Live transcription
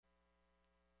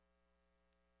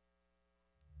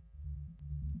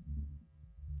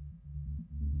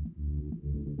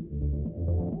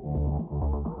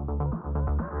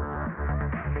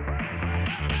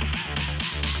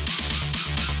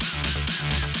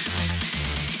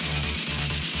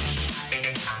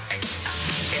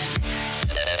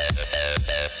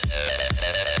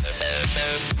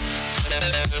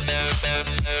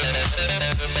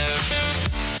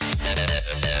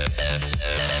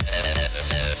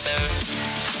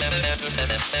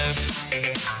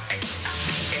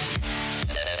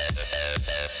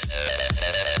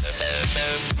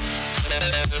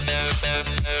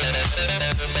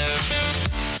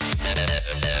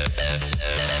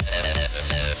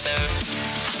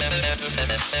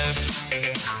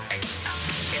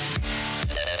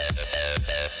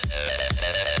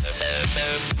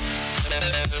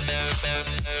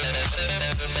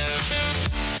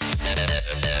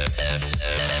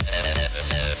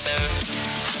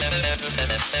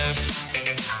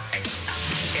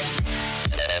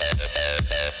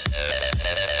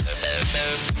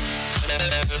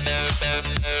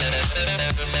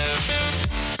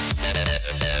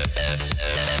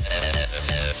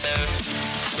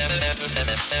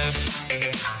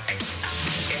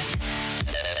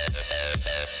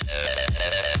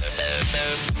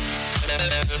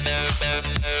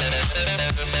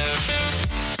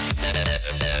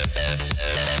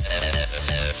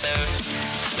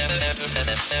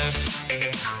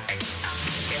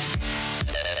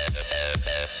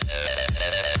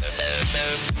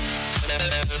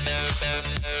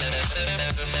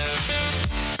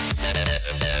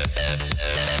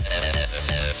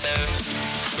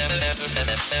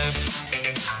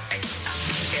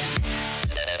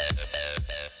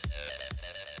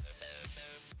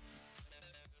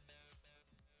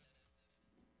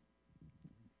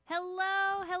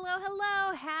Hello, hello,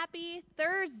 hello. Happy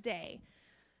Thursday.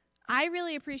 I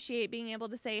really appreciate being able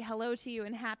to say hello to you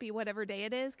and happy whatever day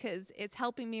it is because it's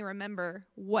helping me remember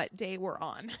what day we're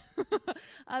on.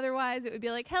 Otherwise, it would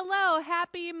be like, hello,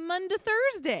 happy Monday,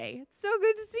 Thursday. It's so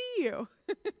good to see you.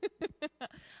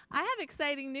 I have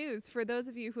exciting news for those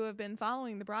of you who have been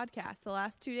following the broadcast the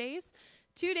last 2 days.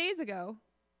 2 days ago,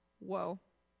 whoa,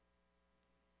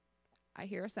 I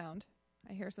hear a sound.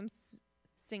 I hear some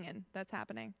singing that's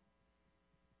happening.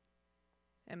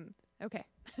 Okay.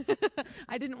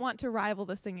 I didn't want to rival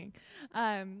the singing.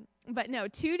 But no,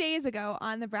 2 days ago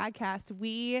on the broadcast,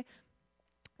 we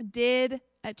did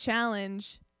a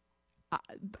challenge.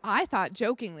 I thought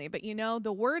jokingly, but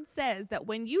the word says that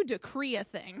when you decree a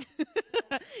thing,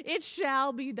 it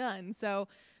shall be done. So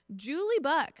Julie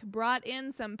Buck brought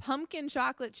in some pumpkin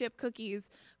chocolate chip cookies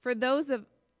for those of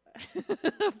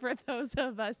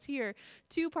us here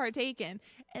to partake in,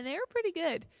 and they were pretty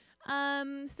good.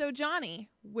 So Johnny,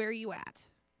 where you at?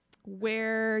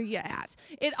 Where you at?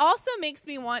 It also makes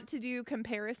me want to do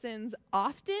comparisons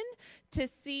often to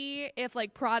see if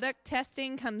product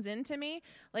testing comes into me.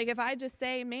 If I just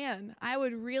say, man, I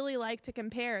would really like to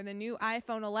compare the new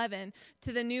iPhone 11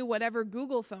 to the new whatever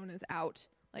Google phone is out.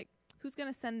 Who's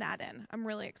going to send that in? I'm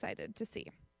really excited to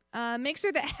see. Make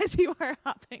sure that as you are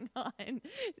hopping on,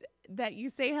 that you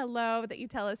say hello, that you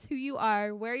tell us who you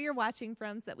are, where you're watching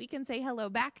from, so that we can say hello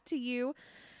back to you.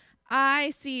 I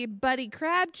see Buddy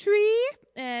Crabtree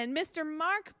and Mr.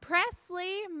 Mark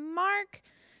Presley. Mark,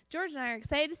 George and I are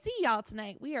excited to see y'all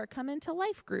tonight. We are coming to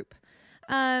Life Group.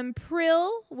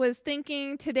 Prill was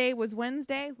thinking today was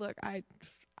Wednesday. Look,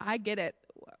 I get it.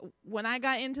 When I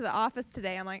got into the office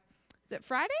today, I'm like, is it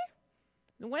Friday?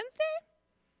 Wednesday?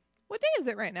 What day is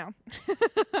it right now?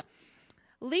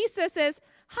 Lisa says,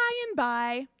 hi and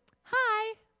bye.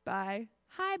 Hi, bye.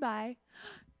 Hi, bye.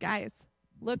 Guys,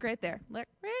 look right there. Look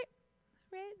right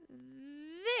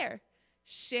there.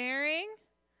 Sharing,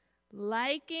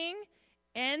 liking,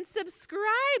 and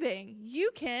subscribing. You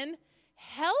can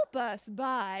help us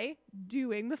by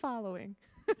doing the following.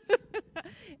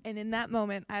 And in that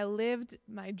moment, I lived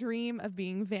my dream of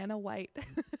being Vanna White.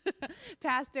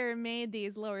 Pastor made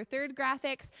these lower third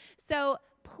graphics. So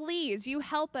please, you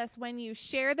help us when you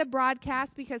share the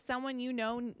broadcast because someone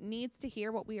needs to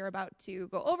hear what we are about to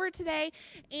go over today.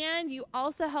 And you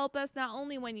also help us not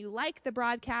only when you like the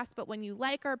broadcast, but when you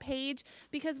like our page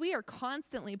because we are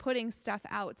constantly putting stuff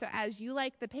out. So as you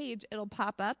like the page, it'll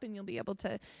pop up and you'll be able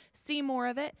to see more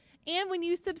of it. And when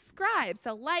you subscribe,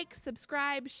 so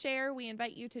subscribe, share, we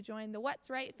invite you to join the What's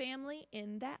Right family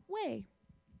in that way.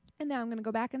 And now I'm going to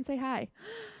go back and say hi.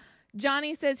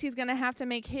 Johnny says he's going to have to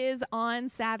make his on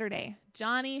Saturday.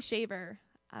 Johnny Shaver,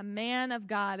 a man of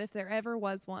God, if there ever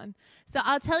was one. So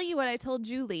I'll tell you what I told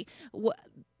Julie.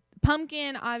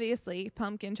 Pumpkin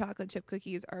chocolate chip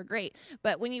cookies are great.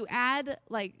 But when you add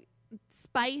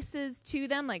spices to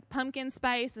them, like pumpkin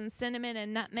spice and cinnamon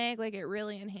and nutmeg, it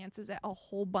really enhances it a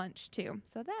whole bunch too.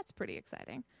 So that's pretty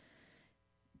exciting.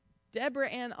 Deborah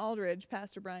Ann Aldridge,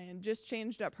 Pastor Brian, just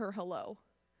changed up her hello.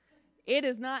 It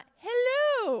is not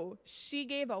hello. She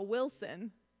gave a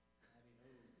Wilson.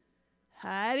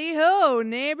 Howdy ho,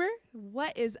 neighbor.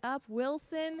 What is up,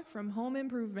 Wilson from Home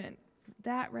Improvement?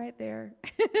 That right there.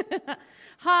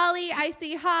 Holly, I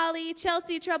see Holly.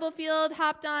 Chelsea Troublefield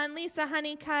hopped on. Lisa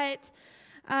Honeycutt.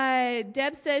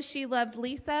 Deb says she loves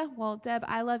Lisa. Well, Deb,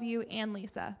 I love you and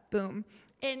Lisa. Boom.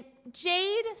 And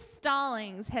Jade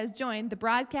Stallings has joined the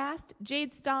broadcast.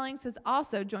 Jade Stallings has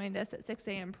also joined us at 6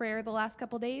 a.m. prayer the last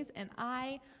couple days, and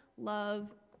I love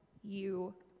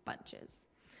you bunches.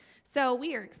 So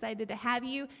we are excited to have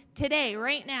you today,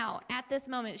 right now, at this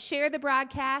moment. Share the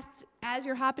broadcast as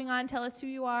you're hopping on. Tell us who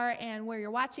you are and where you're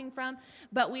watching from.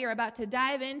 But we are about to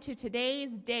dive into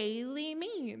today's daily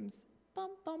memes.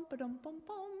 Bum, bum, ba-dum, bum,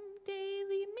 bum,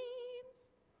 daily memes.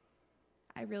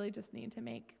 I really just need to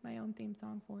make my own theme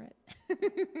song for it.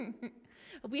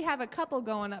 We have a couple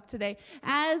going up today.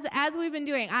 As we've been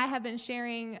doing, I have been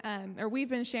sharing, we've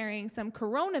been sharing some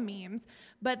Corona memes,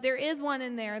 but there is one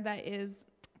in there that is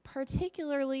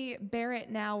particularly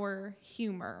Barrett Nauer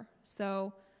humor.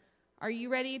 So are you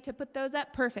ready to put those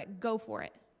up? Perfect. Go for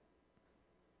it.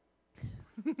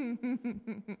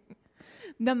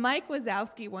 The Mike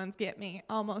Wazowski ones get me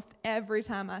almost every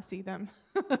time I see them.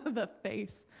 The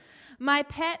face. My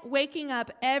pet waking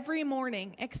up every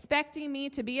morning expecting me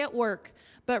to be at work,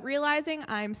 but realizing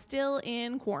I'm still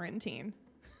in quarantine.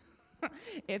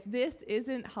 If this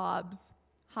isn't Hobbs,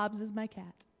 Hobbs is my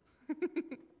cat.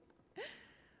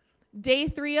 Day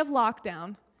 3 of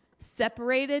lockdown.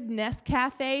 Separated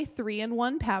Nescafe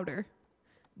 3-in-1 powder.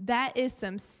 That is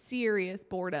some serious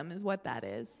boredom is what that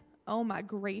is. Oh my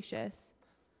gracious.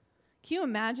 Can you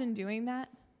imagine doing that?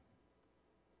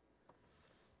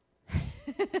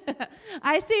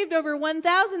 I saved over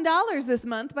 $1,000 this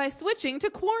month by switching to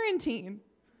quarantine.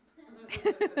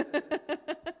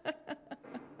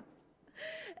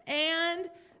 And,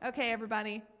 okay,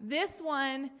 everybody, this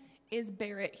one is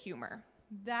Barrett humor.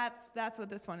 That's what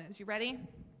this one is. You ready?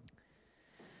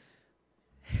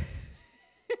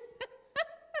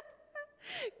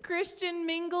 Christian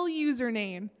Mingle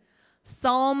username.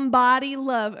 Somebody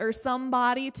love or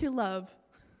somebody to love.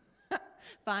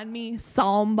 Find me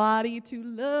somebody to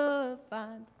love.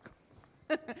 Find.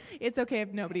 It's okay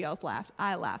if nobody else laughed.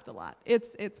 I laughed a lot.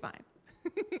 It's fine.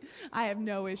 I have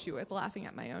no issue with laughing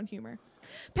at my own humor.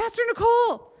 Pastor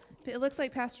Nicole. It looks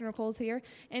like Pastor Nicole's here.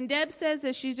 And Deb says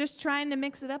that she's just trying to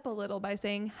mix it up a little by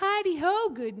saying, "Heidi-ho,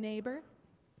 good neighbor."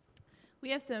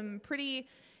 We have some pretty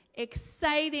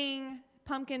exciting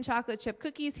pumpkin chocolate chip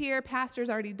cookies here. Pastor's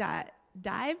already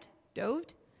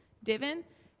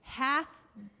half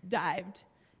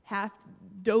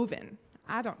doven.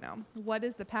 I don't know. What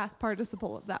is the past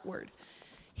participle of that word?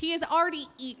 He has already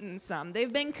eaten some.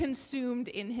 They've been consumed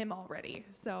in him already.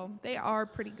 So they are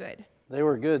pretty good. They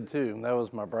were good, too. That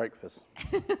was my breakfast.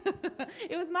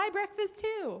 It was my breakfast,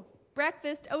 too.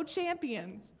 Breakfast, oh,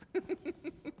 champions.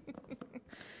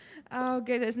 Oh,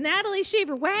 goodness. Natalie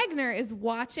Shaver-Wagner is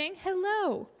watching.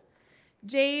 Hello.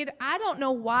 Jade, I don't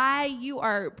know why you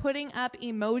are putting up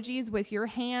emojis with your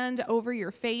hand over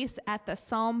your face at the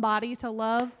somebody to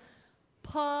love.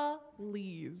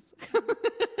 Please.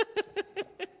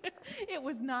 It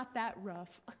was not that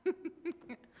rough.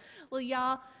 Well,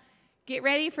 y'all, get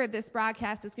ready for this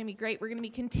broadcast. It's going to be great. We're going to be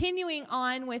continuing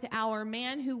on with our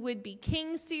Man Who Would Be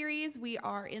King series. We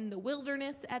are in the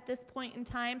wilderness at this point in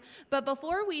time. But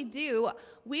before we do,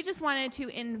 we just wanted to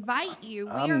invite you.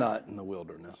 I'm not in the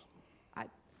wilderness.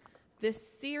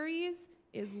 This series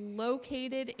is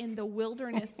located in the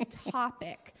wilderness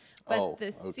topic, but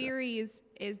the series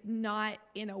is not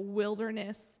in a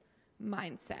wilderness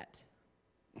mindset.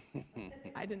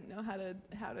 I didn't know how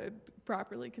to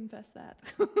properly confess that.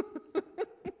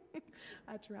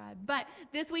 I tried. But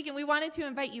this weekend, we wanted to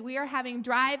invite you. We are having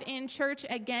drive-in church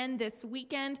again this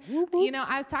weekend. You know,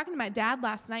 I was talking to my dad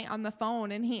last night on the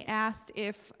phone, and he asked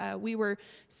if we were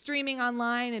streaming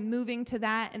online and moving to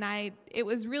that. And it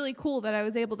was really cool that I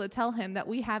was able to tell him that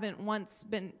we haven't once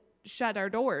been shut our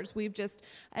doors. We've just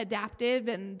adapted,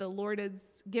 and the Lord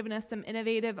has given us some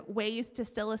innovative ways to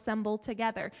still assemble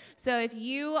together. So if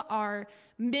you are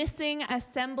missing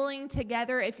assembling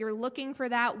together, if you're looking for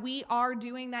that, we are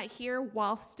doing that here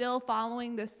while still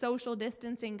following the social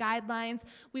distancing guidelines.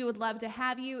 We would love to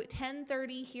have you.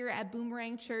 10:30 here at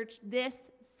Boomerang Church this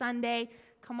Sunday.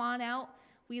 Come on out.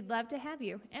 We'd love to have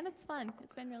you. And it's fun.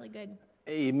 It's been really good.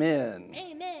 Amen.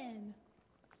 Amen.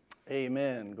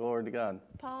 Amen. Glory to God.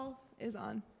 Paul is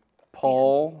on.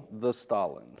 Paul the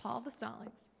Stallings. Paul the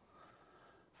Stallings.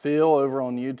 Phil over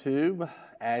on YouTube.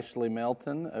 Ashley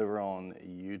Melton over on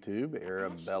YouTube.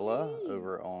 Arabella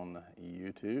over on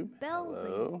YouTube. Bellsy.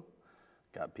 Hello.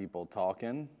 Got people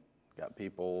talking. Got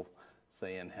people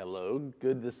saying hello.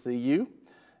 Good to see you.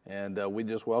 And we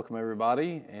just welcome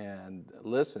everybody. And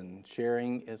listen,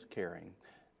 sharing is caring.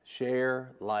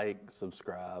 Share, like,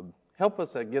 subscribe. Help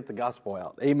us get the gospel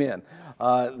out. Amen.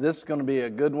 This is going to be a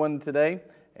good one today,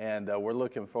 and we're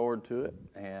looking forward to it.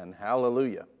 And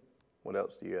hallelujah. What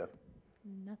else do you have?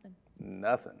 Nothing.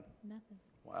 Nothing. Nothing.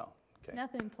 Wow. Okay.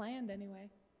 Nothing planned anyway.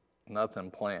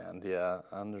 Nothing planned. Yeah,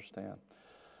 I understand.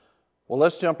 Well,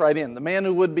 let's jump right in. The Man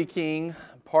Who Would Be King,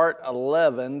 part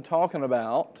 11, talking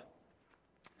about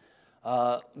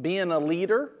being a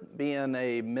leader, being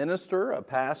a minister, a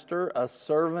pastor, a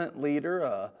servant leader,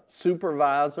 a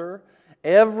supervisor.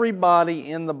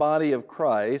 Everybody in the body of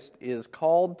Christ is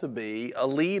called to be a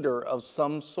leader of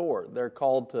some sort. They're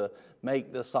called to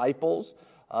make disciples.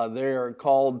 They're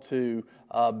called to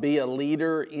be a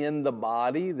leader in the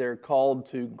body. They're called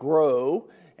to grow,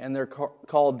 and they're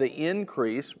called to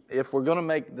increase. If we're going to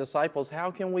make disciples, how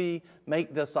can we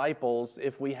make disciples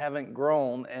if we haven't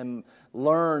grown and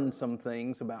learned some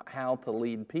things about how to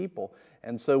lead people?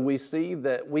 And so we see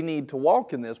that we need to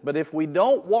walk in this. But if we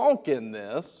don't walk in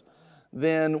this,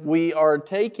 then we are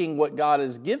taking what God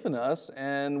has given us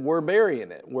and we're burying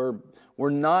it. We're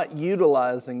not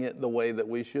utilizing it the way that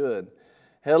we should.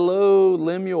 Hello,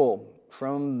 Lemuel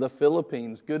from the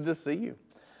Philippines. Good to see you.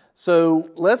 So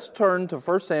let's turn to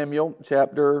 1 Samuel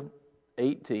chapter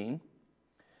 18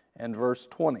 and verse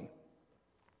 20.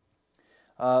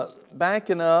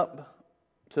 Backing up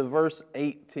to verse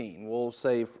 18, we'll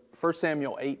say 1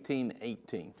 Samuel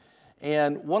 18:18.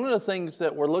 And one of the things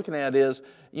that we're looking at is,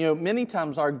 many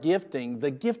times our gifting,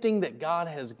 the gifting that God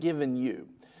has given you,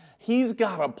 He's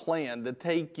got a plan to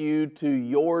take you to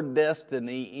your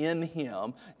destiny in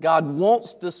Him. God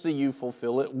wants to see you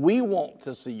fulfill it. We want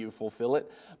to see you fulfill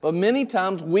it. But many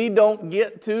times we don't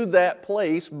get to that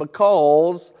place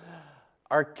because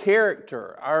our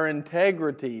character, our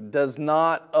integrity does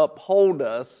not uphold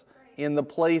us in the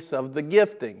place of the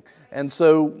gifting. And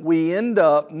so we end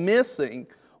up missing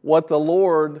what the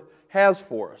Lord has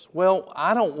for us. Well,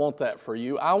 I don't want that for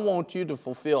you. I want you to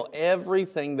fulfill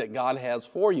everything that God has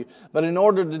for you. But in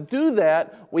order to do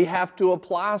that, we have to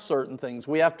apply certain things.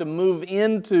 We have to move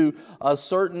into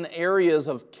certain areas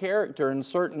of character and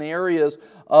certain areas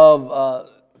of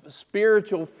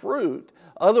spiritual fruit.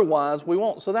 Otherwise, we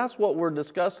won't. So that's what we're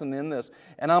discussing in this.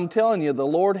 And I'm telling you, the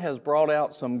Lord has brought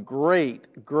out some great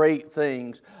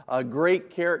things,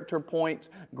 great character points,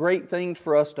 great things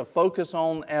for us to focus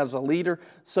on as a leader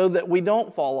so that we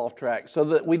don't fall off track, so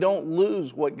that we don't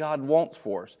lose what God wants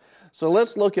for us. So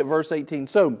let's look at verse 18.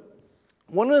 So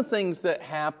one of the things that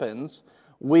happens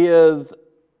with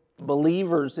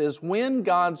believers is when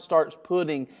God starts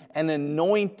putting an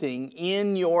anointing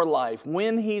in your life,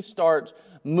 when He starts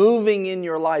moving in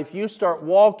your life, you start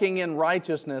walking in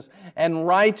righteousness, and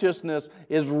righteousness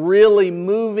is really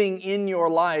moving in your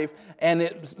life, and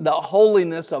the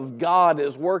holiness of God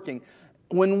is working.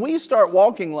 When we start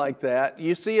walking like that,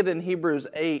 you see it in Hebrews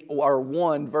 8 or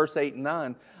 1, verse 8 and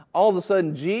 9. All of a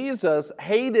sudden, Jesus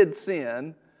hated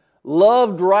sin,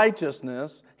 loved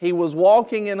righteousness, He was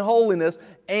walking in holiness,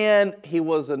 and He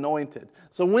was anointed.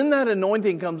 So when that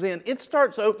anointing comes in, it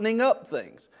starts opening up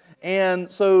things. And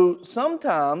so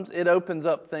sometimes it opens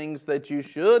up things that you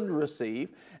should receive,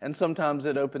 and sometimes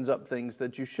it opens up things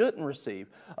that you shouldn't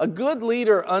receive. A good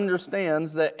leader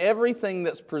understands that everything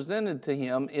that's presented to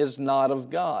him is not of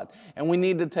God. And we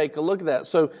need to take a look at that.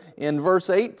 So in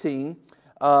verse 18,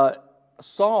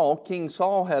 King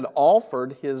Saul had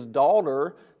offered his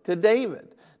daughter to David.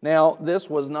 Now, this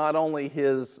was not only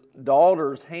his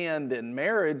daughter's hand in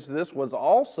marriage, this was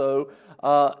also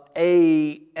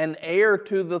an heir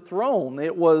to the throne.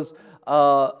 It was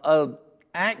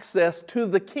access to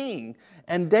the king.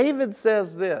 And David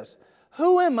says this,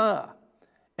 "Who am I,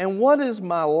 and what is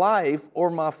my life or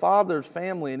my father's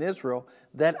family in Israel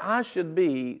that I should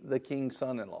be the king's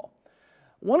son-in-law?"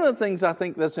 One of the things I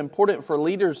think that's important for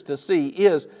leaders to see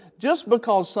is just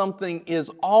because something is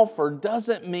offered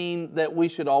doesn't mean that we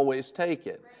should always take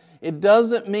it. It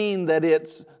doesn't mean that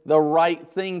it's the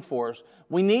right thing for us.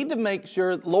 We need to make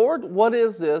sure, Lord, what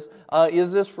is this?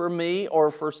 Is this for me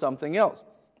or for something else?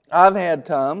 I've had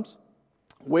times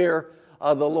where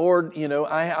the Lord,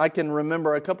 I can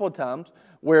remember a couple of times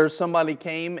where somebody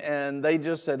came and they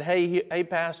just said, hey,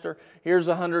 pastor, here's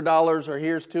 $100 or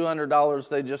here's $200.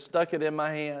 They just stuck it in my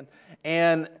hand.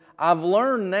 And I've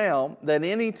learned now that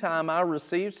anytime I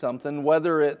receive something,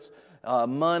 whether it's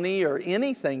money or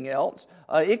anything else,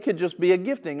 it could just be a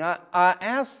gifting. I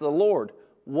ask the Lord,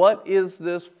 what is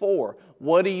this for?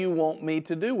 What do you want me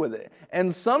to do with it?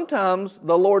 And sometimes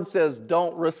the Lord says,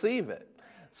 don't receive it.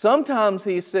 Sometimes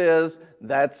he says,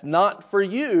 that's not for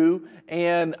you.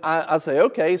 And I say,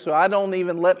 okay, so I don't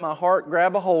even let my heart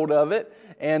grab a hold of it.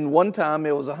 And one time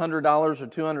it was $100 or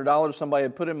 $200 somebody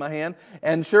had put in my hand.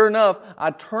 And sure enough,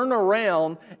 I turn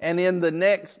around and in the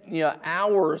next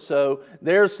hour or so,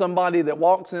 there's somebody that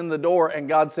walks in the door and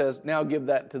God says, now give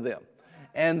that to them.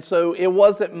 And so it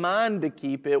wasn't mine to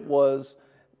keep, it was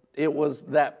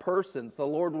that person's. The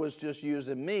Lord was just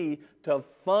using me to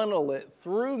funnel it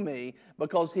through me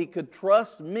because He could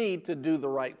trust me to do the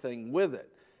right thing with it.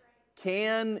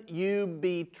 Can you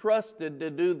be trusted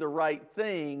to do the right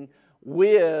thing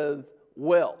with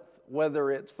wealth,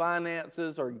 whether it's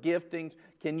finances or giftings?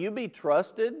 Can you be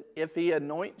trusted if He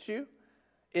anoints you?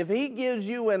 If He gives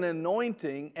you an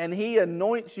anointing and He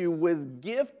anoints you with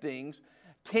giftings,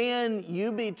 can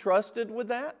you be trusted with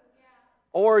that?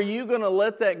 Or are you going to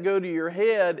let that go to your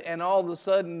head and all of a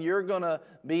sudden you're going to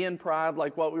be in pride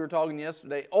like what we were talking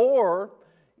yesterday? Or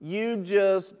you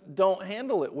just don't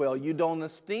handle it well. You don't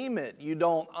esteem it. You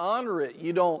don't honor it.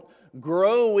 You don't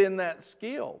grow in that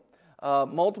skill.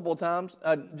 Multiple times,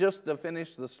 just to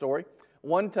finish the story,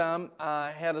 one time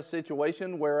I had a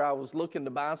situation where I was looking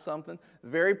to buy something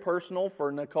very personal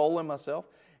for Nicole and myself.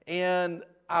 And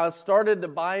I started to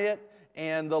buy it.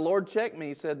 And the Lord checked me.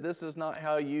 He said, this is not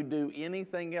how you do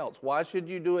anything else. Why should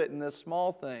you do it in this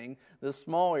small thing, this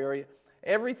small area?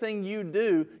 Everything you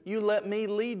do, you let me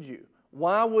lead you.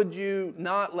 Why would you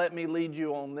not let me lead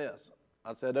you on this?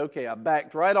 I said, okay. I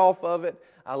backed right off of it.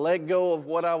 I let go of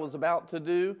what I was about to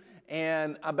do,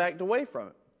 and I backed away from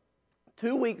it.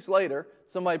 2 weeks later,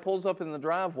 somebody pulls up in the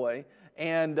driveway,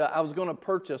 and I was going to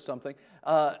purchase something.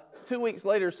 2 weeks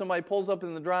later, somebody pulls up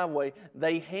in the driveway.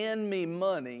 They hand me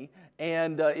money,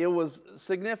 and it was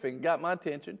significant, got my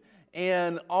attention.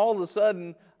 And all of a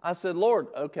sudden, I said, Lord,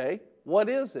 okay, what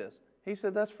is this? He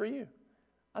said, that's for you.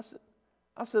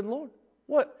 I said, Lord,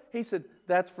 what? He said,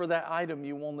 that's for that item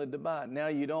you wanted to buy. Now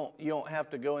you don't have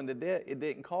to go into debt. It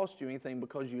didn't cost you anything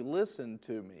because you listened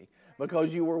to me,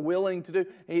 because you were willing to do.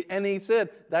 And he said,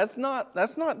 that's not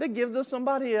to give to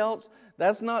somebody else.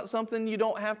 That's not something you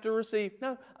don't have to receive.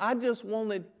 No, I just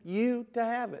wanted you to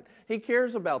have it. He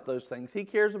cares about those things. He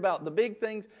cares about the big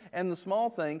things and the small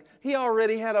things. He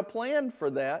already had a plan for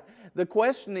that. The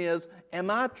question is, am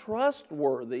I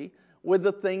trustworthy with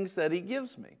the things that He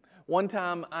gives me? One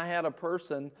time I had a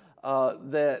person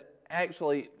that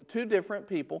actually, two different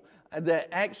people, that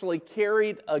actually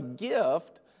carried a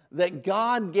gift that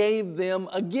God gave them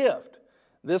a gift.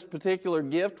 This particular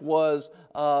gift was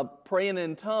praying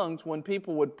in tongues. When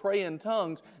people would pray in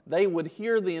tongues, they would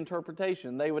hear the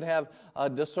interpretation. They would have a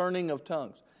discerning of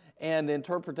tongues and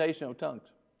interpretation of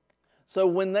tongues. So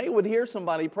when they would hear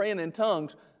somebody praying in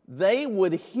tongues, they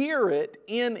would hear it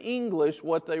in English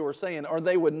what they were saying, or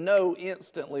they would know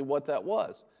instantly what that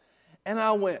was. And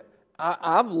I went,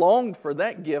 I've longed for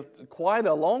that gift quite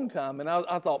a long time. And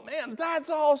I thought, man, that's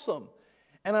awesome.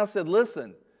 And I said,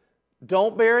 listen,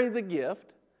 don't bury the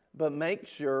gift, but make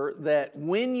sure that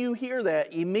when you hear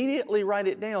that, immediately write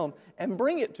it down and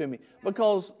bring it to me.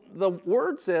 Because the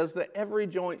Word says that every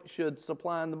joint should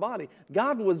supply in the body.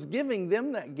 God was giving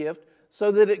them that gift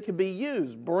so that it could be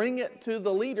used. Bring it to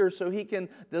the leader so he can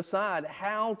decide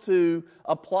how to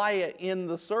apply it in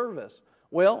the service.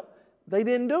 Well, they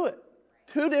didn't do it.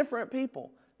 Two different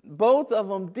people. Both of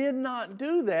them did not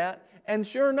do that. And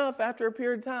sure enough, after a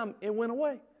period of time, it went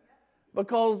away.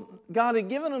 Because God had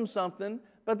given them something,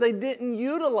 but they didn't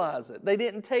utilize it. They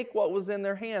didn't take what was in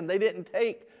their hand. They didn't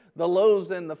take the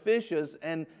loaves and the fishes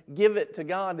and give it to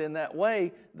God in that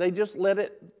way. They just let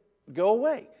it go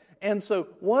away. And so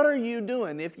what are you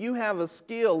doing? If you have a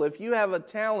skill, if you have a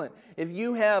talent, if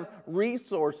you have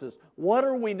resources, what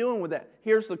are we doing with that?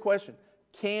 Here's the question.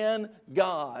 Can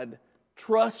God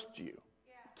trust you?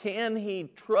 Can He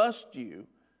trust you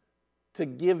to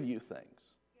give you things?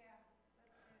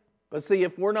 But see,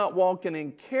 if we're not walking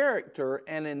in character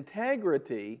and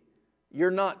integrity,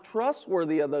 you're not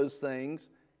trustworthy of those things,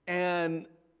 and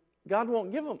God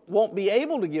won't be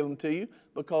able to give them to you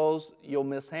because you'll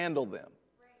mishandle them.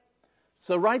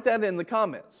 So write that in the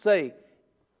comments. Say,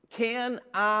 can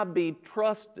I be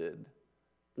trusted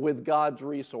with God's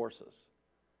resources?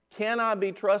 Can I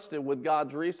be trusted with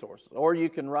God's resources? Or you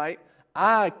can write,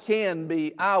 I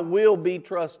will be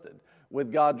trusted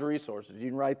with God's resources. You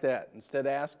can write that instead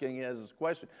of asking it as a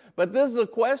question. But this is a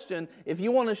question, if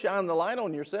you want to shine the light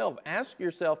on yourself, ask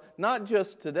yourself, not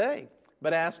just today,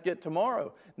 but ask it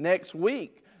tomorrow, next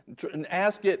week, and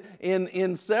ask it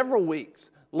in several weeks.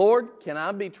 Lord, can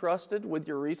I be trusted with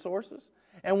your resources?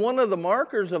 And one of the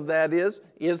markers of that is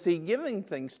He giving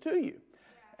things to you?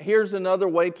 Here's another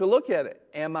way to look at it.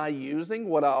 Am I using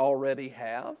what I already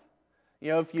have?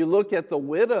 You know, if you look at the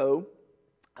widow,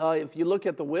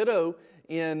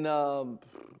 in,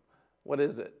 what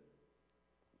is it?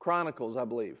 Chronicles, I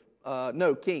believe.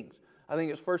 No, Kings. I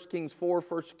think it's 1 Kings 4,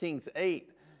 1 Kings 8.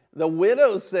 The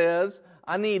widow says,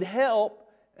 I need help.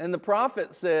 And the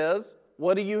prophet says,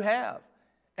 what do you have?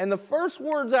 And the first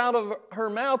words out of her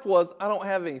mouth was, I don't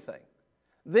have anything.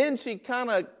 Then she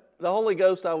the Holy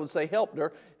Ghost, I would say, helped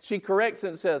her. She corrects it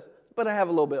and says, but I have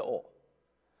a little bit of oil.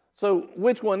 So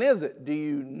which one is it? Do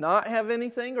you not have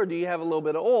anything, or do you have a little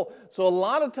bit of oil? So a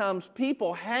lot of times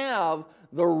people have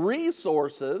the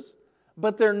resources,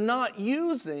 but they're not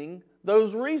using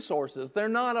those resources. They're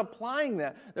not applying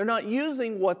that. They're not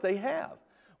using what they have.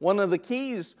 One of the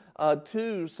keys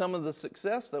to some of the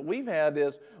success that we've had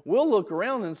is we'll look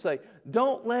around and say,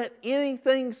 don't let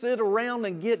anything sit around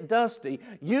and get dusty.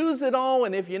 Use it all,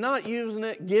 and if you're not using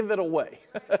it, give it away.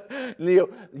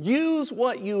 Use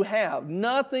what you have.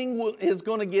 Nothing is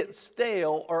going to get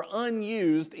stale or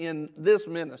unused in this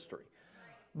ministry.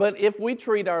 But if we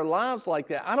treat our lives like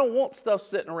that, I don't want stuff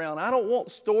sitting around. I don't want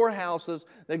storehouses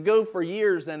that go for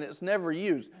years and it's never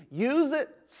used. Use it,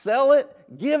 sell it,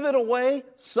 give it away,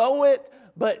 sow it,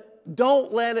 but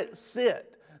don't let it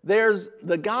sit.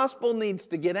 The gospel needs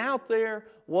to get out there.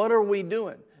 What are we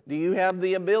doing? Do you have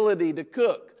the ability to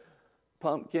cook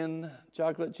pumpkin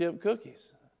chocolate chip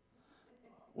cookies?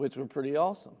 Which were pretty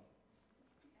awesome.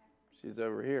 She's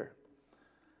over here.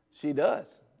 She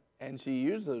does. And she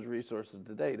used those resources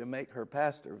today to make her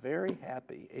pastor very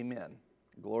happy. Amen.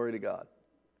 Glory to God.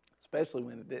 Especially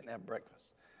when it didn't have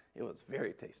breakfast. It was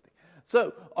very tasty.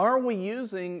 So, are we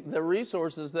using the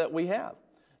resources that we have?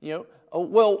 You know,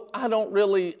 well, I don't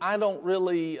really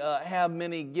have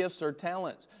many gifts or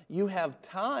talents. You have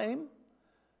time.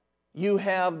 You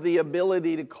have the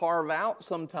ability to carve out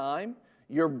some time.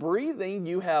 You're breathing.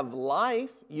 You have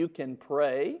life. You can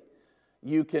pray.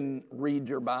 You can read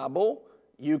your Bible.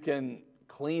 You can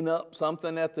clean up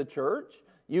something at the church.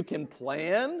 You can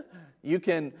plan. You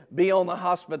can be on the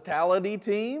hospitality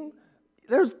team.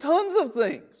 There's tons of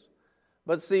things.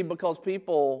 But see, because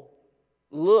people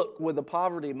look with a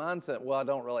poverty mindset, well, I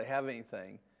don't really have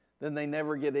anything, then they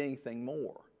never get anything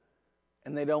more.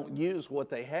 And they don't use what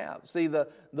they have. See,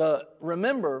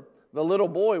 remember the little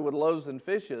boy with loaves and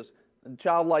fishes and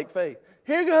childlike faith.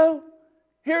 Here you go.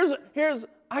 Here,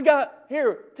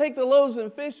 take the loaves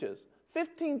and fishes.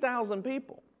 15,000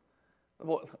 people.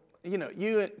 Well,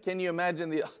 can you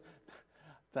imagine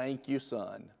thank you,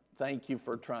 son. Thank you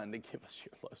for trying to give us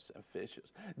your loaves and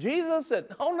fishes. Jesus said,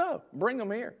 oh no, bring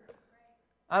them here.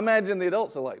 I imagine the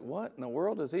adults are like, what in the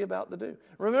world is he about to do?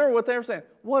 Remember what they were saying.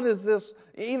 What is this?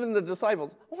 Even the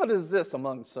disciples, what is this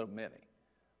among so many?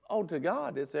 Oh, to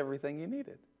God, it's everything you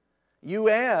needed. You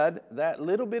add that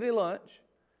little bitty lunch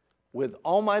with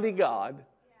Almighty God,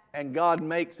 and God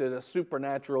makes it a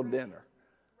supernatural dinner.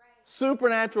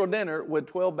 Supernatural dinner with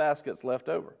 12 baskets left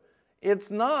over. It's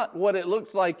not what it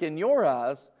looks like in your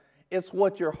eyes. It's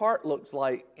what your heart looks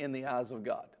like in the eyes of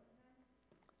God.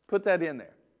 Put that in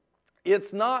there.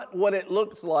 It's not what it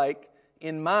looks like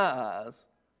in my eyes,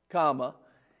 comma.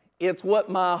 It's what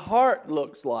my heart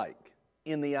looks like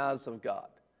in the eyes of God.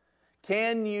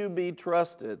 Can you be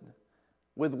trusted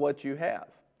with what you have?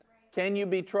 Can you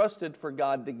be trusted for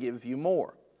God to give you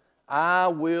more? I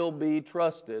will be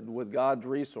trusted with God's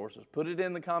resources. Put it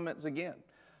in the comments again.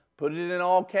 Put it in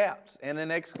all caps and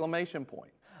an exclamation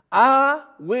point. I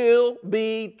will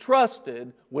be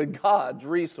trusted with God's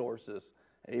resources.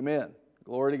 Amen.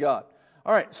 Glory to God.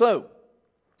 All right, so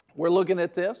we're looking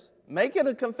at this. Make it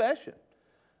a confession.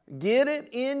 Get it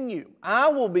in you. I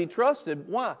will be trusted.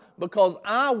 Why? Because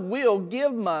I will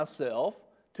give myself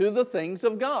to the things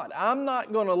of God. I'm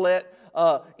not going to let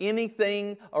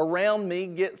anything around me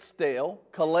get stale,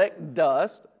 collect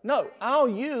dust. No, I'll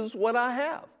use what I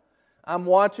have. I'm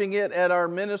watching it at our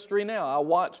ministry now. I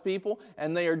watch people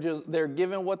and they're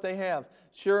giving what they have.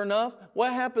 Sure enough,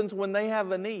 what happens when they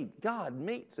have a need? God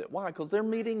meets it. Why? Because they're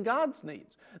meeting God's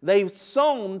needs. They've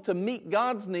sown to meet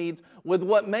God's needs with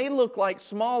what may look like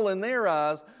small in their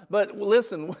eyes, but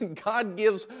listen, when God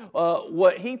gives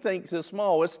what He thinks is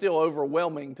small, it's still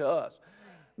overwhelming to us.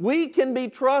 We can be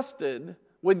trusted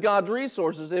with God's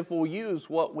resources if we'll use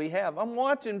what we have. I'm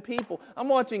watching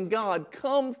God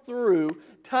come through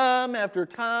time after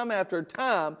time after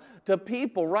time to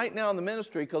people right now in the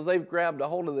ministry because they've grabbed a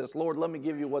hold of this. Lord, let me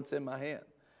give you what's in my hand.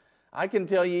 I can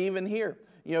tell you even here,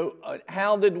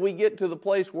 how did we get to the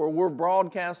place where we're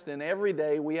broadcasting every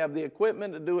day? We have the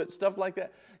equipment to do it, stuff like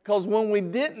that. Because when we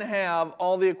didn't have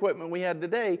all the equipment we had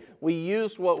today, we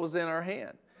used what was in our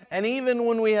hand. And even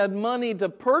when we had money to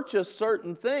purchase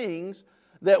certain things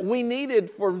that we needed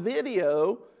for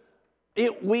video,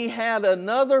 We had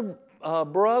another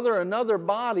brother, another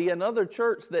body, another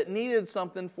church that needed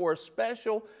something for a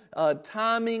special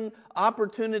timing,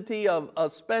 opportunity of a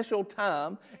special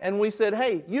time. And we said,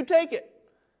 hey, you take it.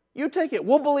 You take it.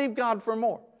 We'll believe God for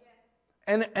more.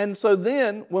 And so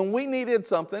then when we needed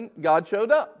something, God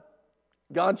showed up.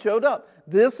 God showed up.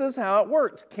 This is how it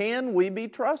works. Can we be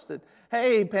trusted?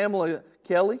 Hey, Pamela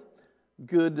Kelly,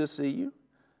 good to see you.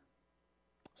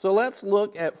 So let's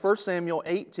look at 1 Samuel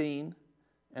 18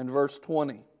 and verse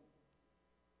 20.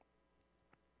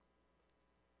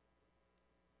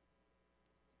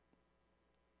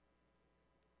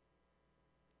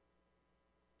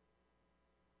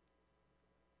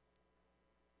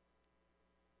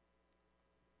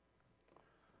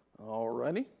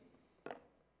 Alrighty.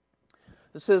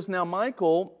 It says, now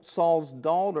Michal, Saul's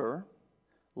daughter,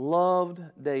 loved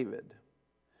David.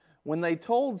 When they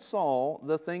told Saul,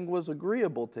 the thing was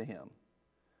agreeable to him.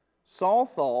 Saul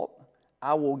thought,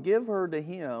 I will give her to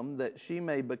him that she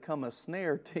may become a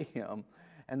snare to him,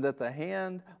 and that the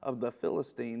hand of the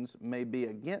Philistines may be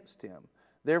against him.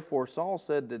 Therefore Saul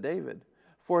said to David,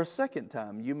 for a second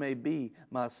time you may be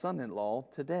my son-in-law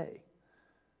today.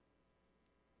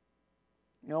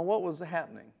 You know, what was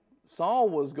happening? Saul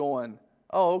was going,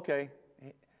 oh, okay,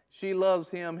 she loves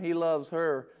him, he loves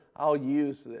her, I'll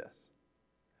use this.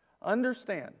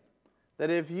 Understand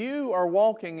that if you are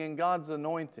walking in God's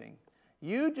anointing,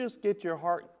 you just get your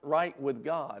heart right with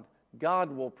God,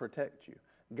 God will protect you.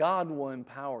 God will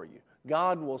empower you.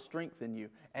 God will strengthen you.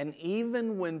 And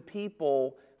even when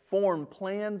people form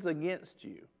plans against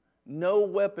you, no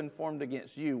weapon formed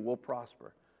against you will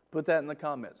prosper. Put that in the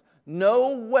comments. No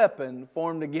weapon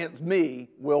formed against me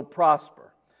will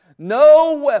prosper.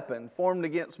 No weapon formed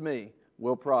against me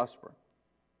will prosper.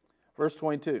 Verse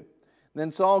 22.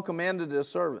 Then Saul commanded his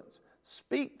servants,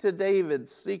 speak to David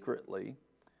secretly,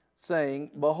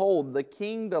 saying, behold, the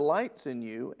king delights in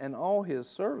you, and all his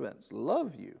servants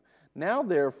love you. Now,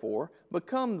 therefore,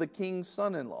 become the king's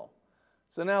son-in-law.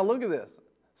 So now look at this.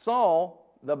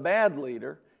 Saul, the bad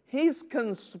leader, he's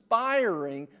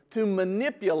conspiring to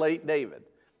manipulate David.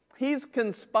 He's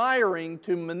conspiring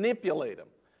to manipulate him.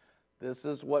 This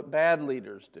is what bad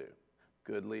leaders do.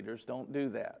 Good leaders don't do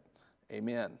that.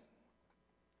 Amen.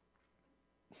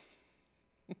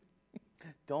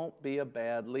 Don't be a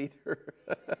bad leader.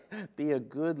 Be a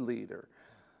good leader.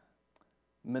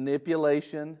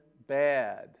 Manipulation,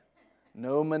 bad.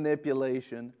 No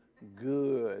manipulation,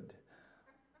 good.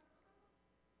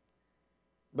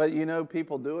 But you know,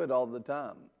 people do it all the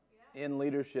time in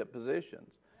leadership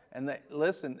positions. And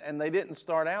they didn't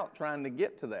start out trying to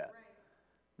get to that.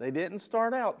 They didn't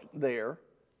start out there.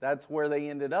 That's where they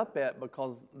ended up at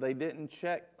because they didn't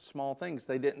check small things.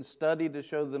 They didn't study to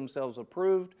show themselves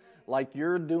approved like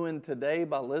you're doing today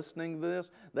by listening to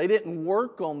this. They didn't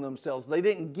work on themselves. They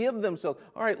didn't give themselves,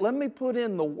 all right, let me put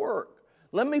in the work.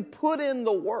 Let me put in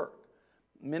the work.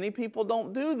 Many people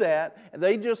don't do that.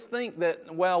 They just think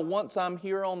that, well, once I'm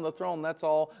here on the throne, that's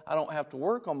all. I don't have to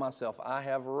work on myself. I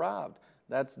have arrived.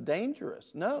 That's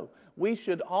dangerous. No, we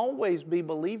should always be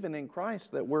believing in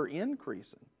Christ that we're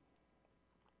increasing.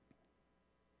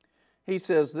 He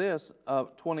says this,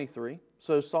 23,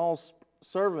 so Saul's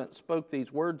servant spoke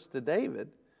these words to David,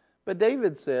 but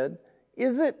David said,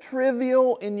 is it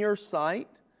trivial in your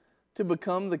sight to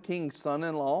become the king's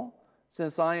son-in-law,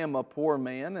 since I am a poor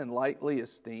man and lightly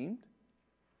esteemed?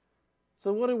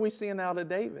 So what are we seeing out of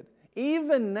David?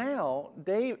 Even now,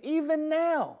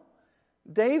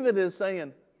 David is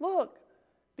saying, look,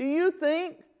 do you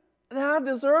think that I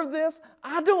deserve this?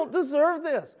 I don't deserve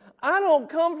this. I don't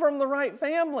come from the right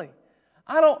family.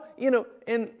 I don't,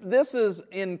 and this is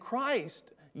in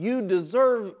Christ. You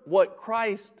deserve what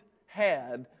Christ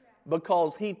had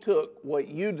because He took what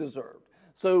you deserved.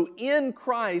 So in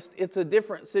Christ, it's a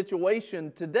different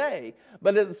situation today.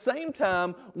 But at the same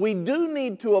time, we do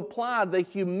need to apply the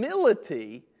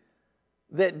humility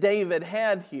that David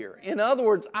had here. In other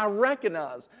words, I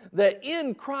recognize that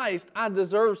in Christ, I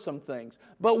deserve some things.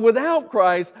 But without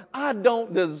Christ, I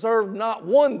don't deserve not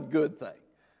one good thing.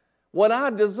 What I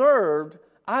deserved,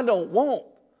 I don't want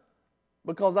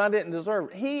because I didn't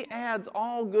deserve it. He adds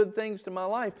all good things to my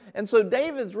life. And so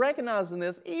David's recognizing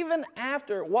this even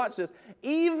after, watch this,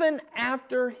 even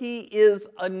after he is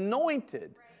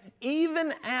anointed.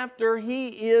 Even after he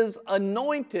is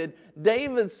anointed,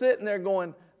 David's sitting there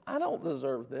going, I don't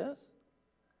deserve this.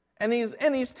 And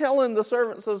he's telling the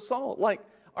servants of Saul, like,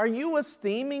 are you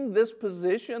esteeming this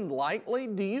position lightly?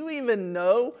 Do you even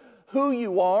know who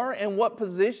you are and what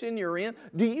position you're in?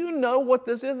 Do you know what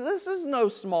this is? This is no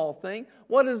small thing.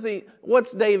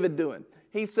 What's David doing?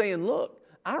 He's saying, look,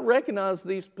 I recognize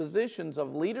these positions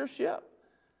of leadership.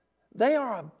 They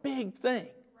are a big thing.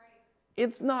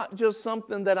 It's not just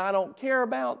something that I don't care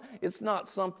about. It's not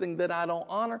something that I don't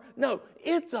honor. No,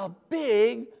 it's a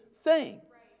big thing.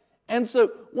 And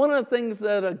so one of the things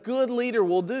that a good leader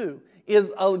will do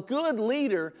is a good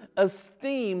leader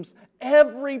esteems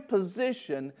every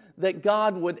position that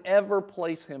God would ever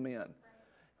place him in.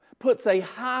 Puts a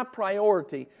high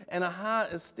priority and a high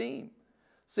esteem.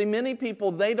 See, many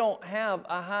people, they don't have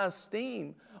a high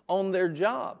esteem on their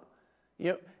job.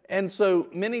 And so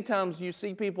many times you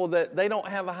see people that they don't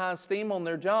have a high esteem on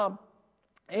their job,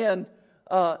 and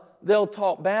they'll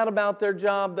talk bad about their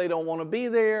job. They don't want to be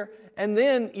there. And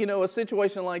then, a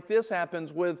situation like this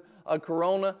happens with a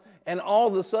corona, and all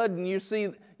of a sudden you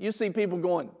see people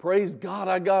going, praise God,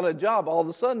 I got a job. All of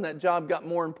a sudden that job got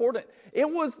more important. It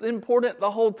was important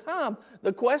the whole time.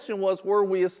 The question was, were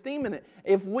we esteeming it?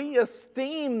 If we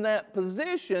esteem that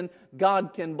position,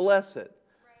 God can bless it.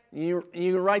 You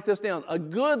can write this down. A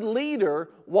good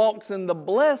leader walks in the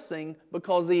blessing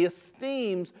because he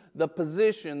esteems the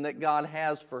position that God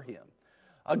has for him.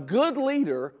 A good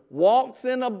leader walks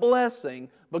in a blessing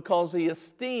because he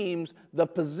esteems the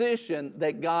position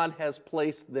that God has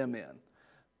placed them in.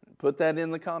 Put that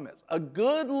in the comments. A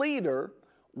good leader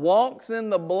walks in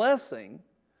the blessing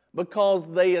because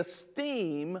they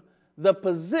esteem the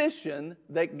position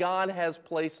that God has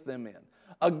placed them in.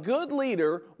 A good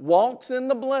leader walks in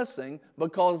the blessing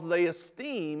because they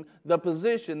esteem the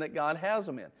position that God has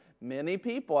them in. Many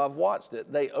people, I've watched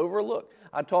it, they overlook.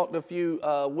 I talked a few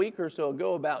week or so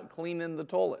ago about cleaning the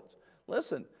toilets.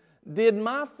 Listen, did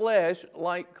my flesh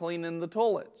like cleaning the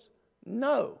toilets?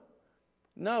 No,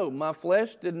 my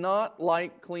flesh did not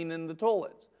like cleaning the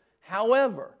toilets.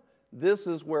 However, this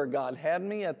is where God had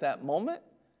me at that moment,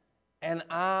 and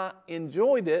I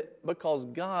enjoyed it because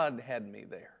God had me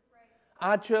there.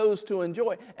 I chose to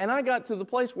enjoy it. And I got to the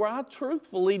place where I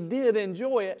truthfully did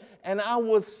enjoy it. And I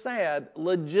was sad,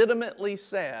 legitimately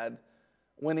sad,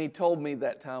 when he told me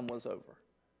that time was over.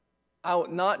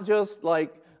 Not just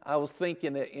like I was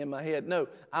thinking it in my head. No,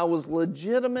 I was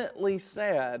legitimately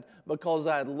sad because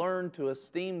I had learned to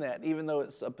esteem that, even though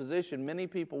it's a position many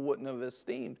people wouldn't have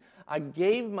esteemed. I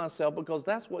gave myself because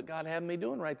that's what God had me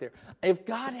doing right there. If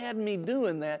God had me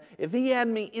doing that, if he had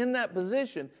me in that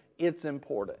position, it's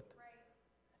important.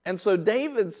 And so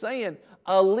David's saying,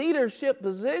 a leadership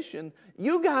position,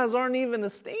 you guys aren't even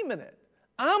esteeming it.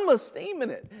 I'm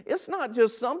esteeming it. It's not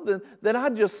just something that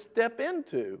I just step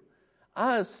into.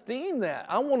 I esteem that.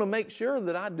 I want to make sure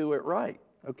that I do it right.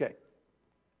 Okay.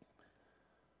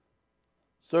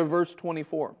 So verse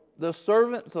 24. The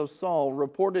servants of Saul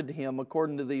reported to him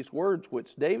according to these words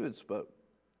which David spoke.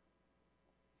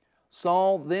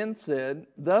 Saul then said,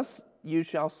 thus you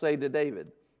shall say to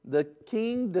David, the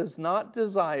king does not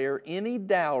desire any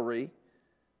dowry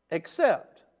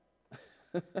except.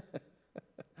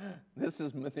 This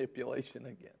is manipulation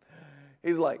again.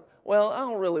 He's like, well, I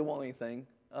don't really want anything,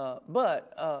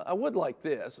 but I would like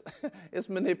this. It's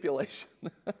manipulation.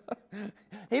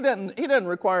 He doesn't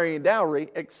require any dowry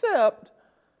except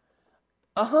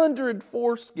 100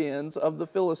 foreskins of the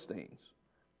Philistines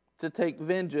to take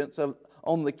vengeance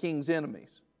on the king's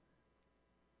enemies.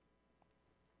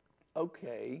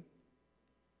 Okay.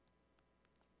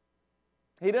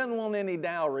 He doesn't want any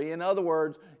dowry. In other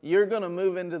words, you're going to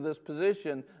move into this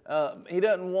position. He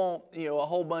doesn't want a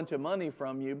whole bunch of money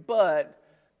from you, but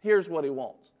here's what he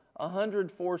wants. 100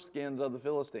 foreskins of the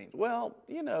Philistines. Well,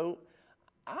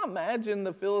 I imagine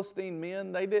the Philistine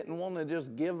men, they didn't want to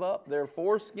just give up their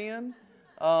foreskin.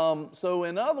 So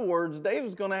in other words,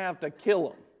 David's going to have to kill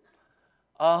them.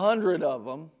 100 of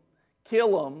them,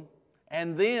 kill them,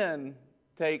 and then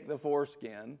take the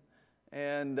foreskin.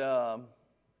 And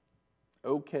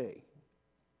okay.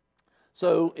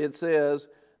 So it says,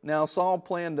 now Saul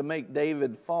planned to make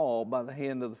David fall by the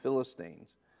hand of the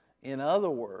Philistines. In other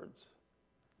words,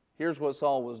 here's what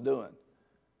Saul was doing.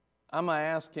 I'm going to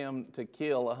ask him to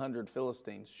kill 100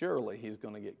 Philistines. Surely he's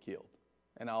going to get killed.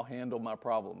 And I'll handle my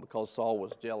problem, because Saul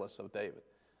was jealous of David.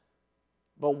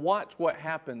 But watch what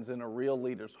happens in a real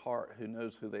leader's heart who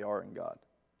knows who they are in God.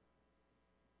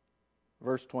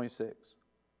 Verse 26.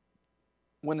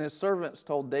 When his servants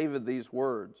told David these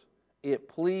words, it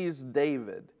pleased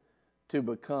David to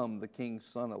become the king's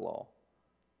son-in-law.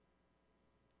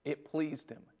 It pleased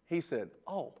him. He said,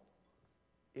 oh,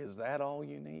 is that all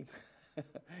you need?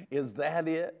 Is that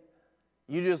it?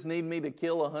 You just need me to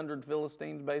kill 100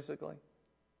 Philistines, basically?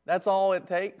 That's all it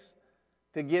takes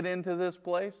to get into this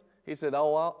place? He said,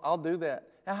 oh, I'll do that.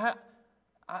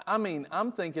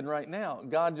 I'm thinking right now,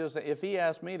 God just, if he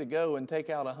asked me to go and take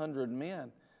out 100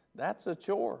 men, that's a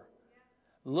chore.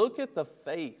 Look at the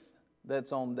faith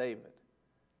that's on David.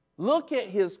 Look at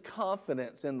his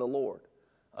confidence in the Lord.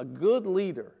 A good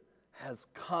leader has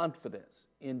confidence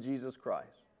in Jesus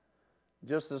Christ.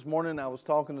 Just this morning I was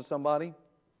talking to somebody,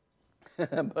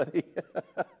 but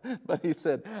he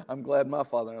said, I'm glad my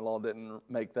father-in-law didn't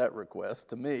make that request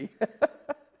to me.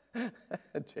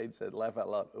 Jade said, laugh out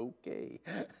loud, okay.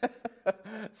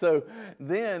 So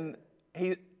then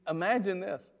imagine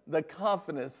this, the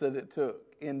confidence that it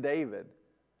took in David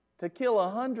to kill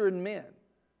 100 men.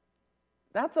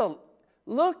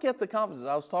 Look at the confidence.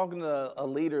 I was talking to a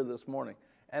leader this morning,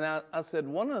 and I said,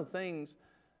 one of the things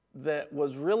that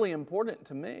was really important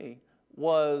to me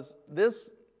was this.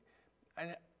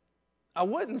 I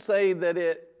wouldn't say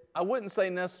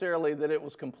necessarily that it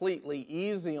was completely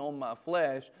easy on my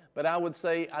flesh, but I would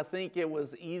say I think it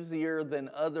was easier than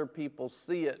other people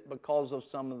see it because of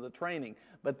some of the training.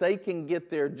 But they can get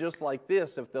there just like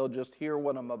this if they'll just hear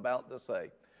what I'm about to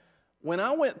say. When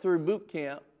I went through boot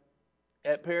camp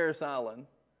at Parris Island,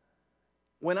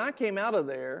 when I came out of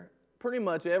there, pretty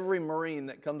much every Marine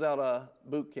that comes out of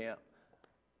boot camp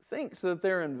thinks that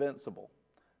they're invincible,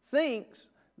 thinks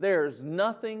there's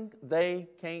nothing they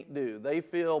can't do. They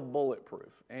feel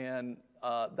bulletproof, and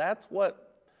that's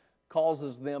what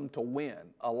causes them to win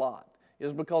a lot,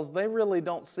 is because they really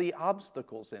don't see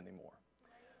obstacles anymore.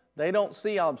 They don't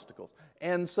see obstacles.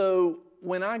 And so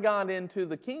when I got into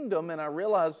the kingdom and I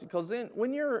realized, because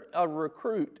when you're a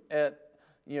recruit at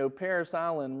Parris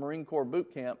Island Marine Corps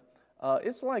boot camp,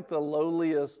 it's like the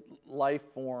lowliest life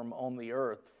form on the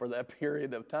earth for that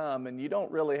period of time, and you don't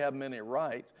really have many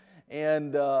rights.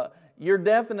 And you're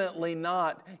definitely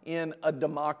not in a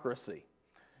democracy.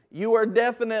 You are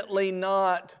definitely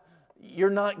not, you're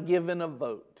not given a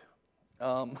vote.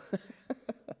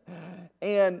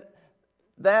 And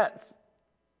that's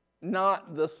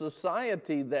not the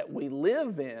society that we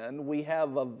live in. We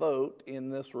have a vote in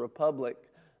this Republic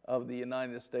of the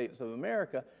United States of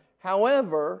America.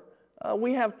 However,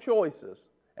 we have choices.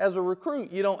 As a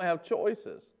recruit, you don't have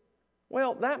choices.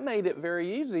 Well, that made it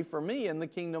very easy for me in the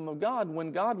kingdom of God.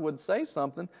 When God would say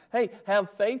something, hey, have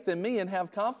faith in me and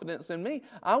have confidence in me,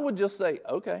 I would just say,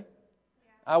 okay.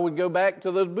 I would go back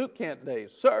to those boot camp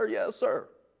days. Sir, yes, sir.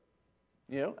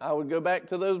 I would go back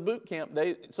to those boot camp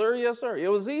days. Sir, yes, sir. It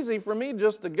was easy for me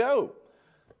just to go.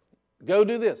 Go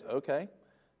do this. Okay.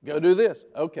 Go do this.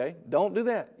 Okay. Don't do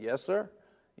that. Yes, sir.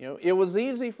 It was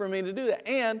easy for me to do that.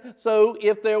 And so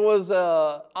if there was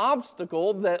an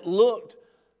obstacle that looked,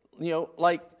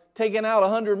 like taking out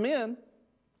 100 men,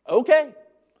 okay.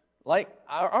 Like,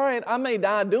 all right, I may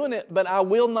die doing it, but I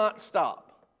will not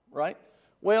stop, right?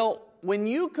 Well, when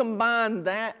you combine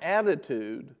that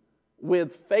attitude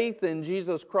with faith in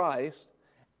Jesus Christ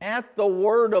at the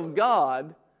Word of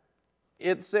God,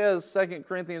 it says, 2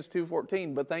 Corinthians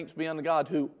 2:14, but thanks be unto God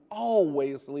who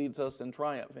always leads us in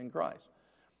triumph in Christ.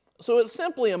 So it's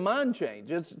simply a mind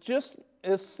change. It's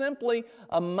simply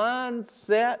a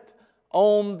mindset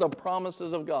on the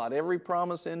promises of God. Every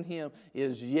promise in Him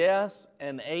is yes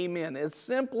and amen. It's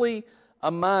simply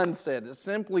a mindset. It's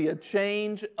simply a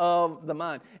change of the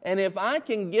mind. And if I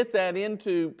can get that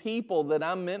into people that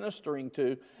I'm ministering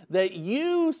to, that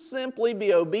you simply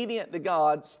be obedient to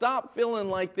God, stop feeling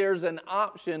like there's an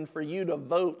option for you to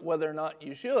vote whether or not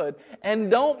you should,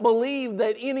 and don't believe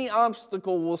that any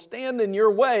obstacle will stand in your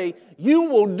way, you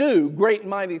will do great and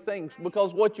mighty things,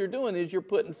 because what you're doing is you're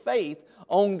putting faith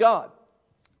on God.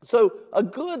 So a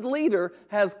good leader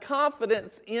has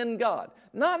confidence in God,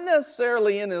 not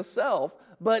necessarily in himself,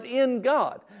 but in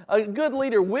God. A good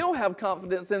leader will have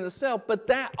confidence in himself, but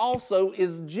that also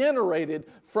is generated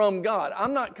from God.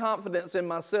 I'm not confident in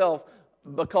myself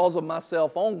because of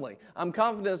myself only. I'm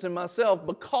confident in myself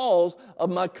because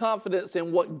of my confidence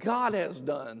in what God has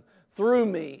done through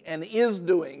me and is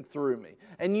doing through me.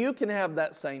 And you can have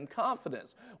that same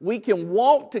confidence. We can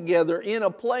walk together in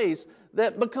a place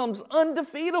that becomes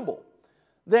undefeatable,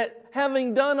 that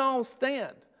having done all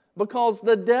stand, because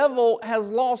the devil has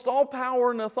lost all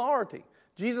power and authority.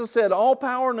 Jesus said, all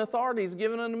power and authority is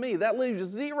given unto me. That leaves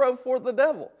 0 for the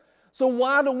devil. So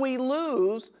why do we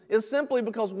lose? It's simply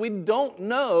because we don't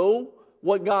know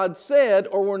what God said,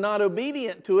 or we're not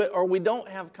obedient to it, or we don't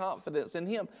have confidence in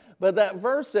Him. But that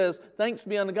verse says, thanks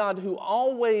be unto God who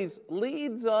always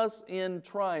leads us in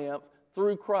triumph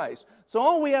through Christ. So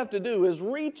all we have to do is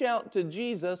reach out to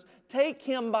Jesus, take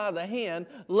Him by the hand,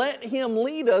 let Him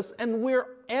lead us, and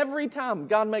every time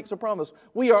God makes a promise,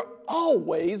 we are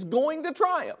always going to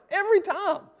triumph. Every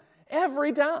time.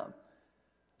 Every time.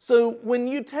 So when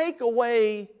you take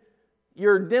away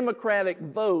your democratic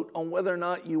vote on whether or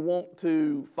not you want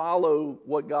to follow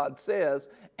what God says,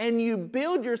 and you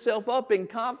build yourself up in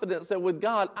confidence that with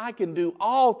God, I can do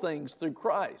all things through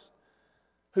Christ,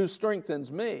 who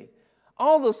strengthens me.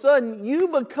 All of a sudden, you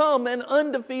become an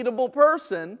undefeatable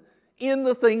person in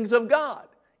the things of God.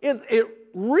 It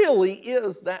really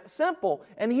is that simple.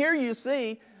 And here you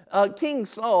see King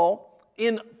Saul,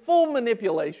 in full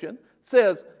manipulation,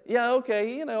 says, yeah,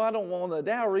 okay, I don't want a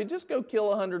dowry. Just go kill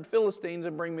 100 Philistines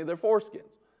and bring me their foreskins.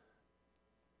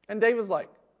 And David's like,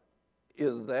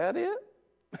 is that it?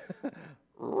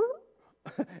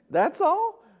 That's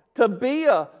all? To be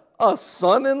a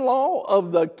son-in-law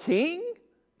of the king?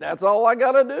 That's all I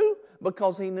got to do?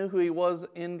 Because he knew who he was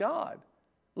in God.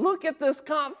 Look at this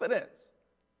confidence.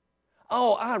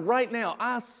 Oh, right now,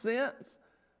 I sense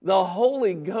the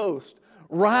Holy Ghost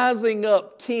rising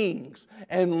up kings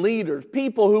and leaders,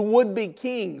 people who would be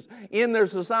kings in their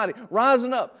society,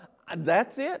 rising up.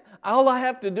 That's it. All I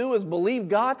have to do is believe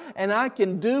God, and I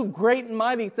can do great and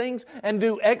mighty things and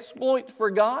do exploits for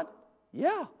God.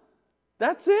 Yeah,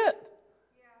 that's it.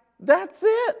 That's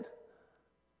it.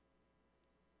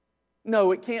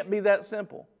 No, it can't be that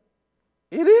simple.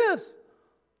 It is.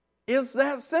 It's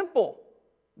that simple.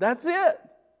 That's it.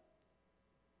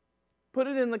 Put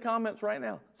it in the comments right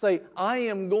now. Say, I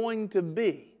am going to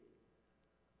be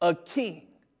a king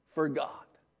for God.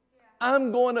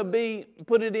 I'm going to be,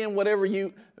 put it in whatever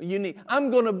you need. I'm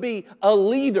going to be a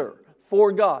leader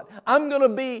for God. I'm going to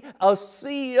be a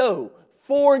CEO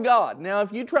for God. Now,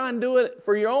 if you try and do it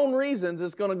for your own reasons,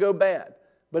 it's going to go bad.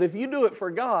 But if you do it for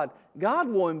God, God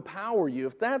will empower you.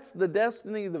 If that's the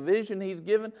destiny, the vision He's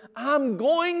given, I'm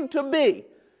going to be.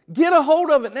 Get a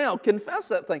hold of it now. Confess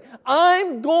that thing.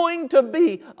 I'm going to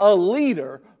be a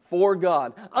leader for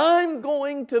God. I'm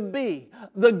going to be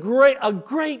a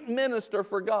great minister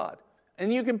for God.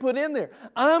 And you can put in there,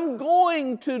 I'm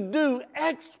going to do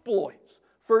exploits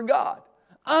for God.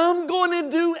 I'm going to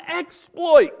do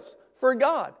exploits for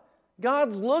God.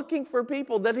 God's looking for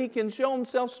people that He can show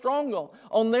Himself strong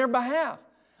on their behalf.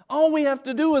 All we have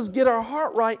to do is get our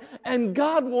heart right, and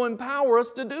God will empower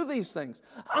us to do these things.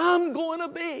 I'm going to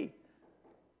be.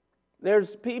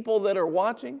 There's people that are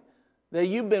watching that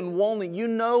you've been wanting.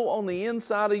 On the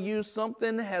inside of you,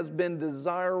 something has been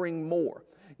desiring more.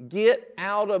 Get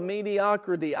out of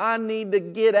mediocrity. I need to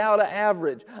get out of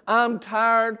average. I'm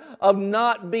tired of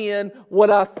not being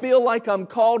what I feel like I'm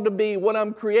called to be, what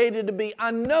I'm created to be. I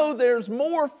know there's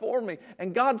more for me.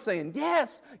 And God's saying,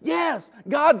 yes, yes.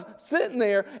 God's sitting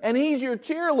there and He's your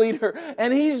cheerleader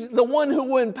and He's the one who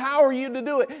will empower you to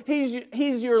do it.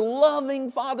 He's your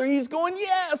loving Father. He's going,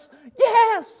 yes,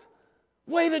 yes.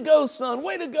 Way to go, son.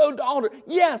 Way to go, daughter.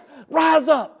 Yes, rise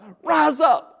up, rise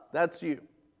up. That's you.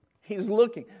 He's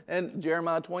looking. And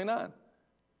Jeremiah 29.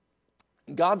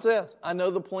 God says, I know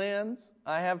the plans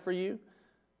I have for you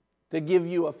to give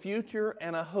you a future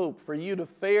and a hope, for you to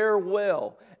fare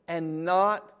well and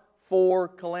not for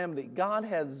calamity. God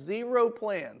has zero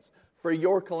plans for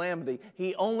your calamity.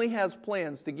 He only has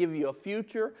plans to give you a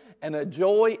future and a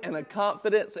joy and a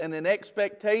confidence and an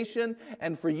expectation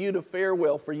and for you to fare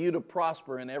well, for you to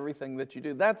prosper in everything that you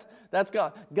do. That's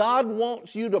God. God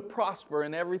wants you to prosper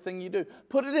in everything you do.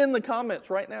 Put it in the comments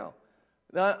right now.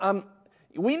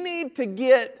 We need to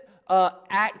get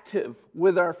active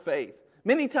with our faith.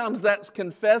 Many times that's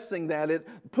confessing that. It's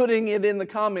putting it in the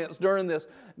comments during this.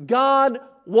 God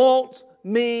wants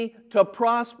me to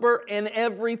prosper in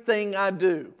everything I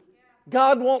do.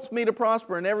 God wants me to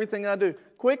prosper in everything I do.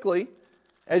 Quickly,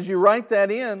 as you write that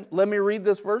in, let me read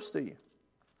this verse to you.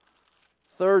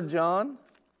 3 John,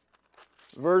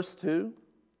 verse 2.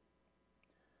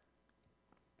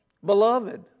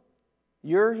 Beloved,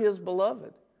 you're His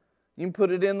beloved. You can put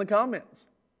it in the comments.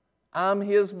 I'm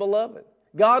His beloved.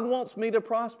 God wants me to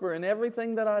prosper in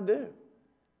everything that I do.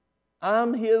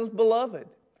 I'm His beloved.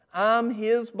 I'm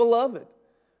His beloved.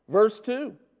 Verse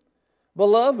 2.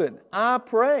 Beloved, I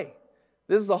pray.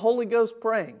 This is the Holy Ghost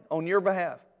praying on your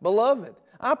behalf. Beloved,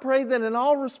 I pray that in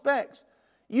all respects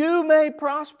you may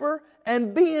prosper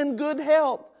and be in good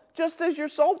health, just as your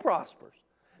soul prospers.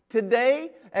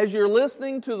 Today, as you're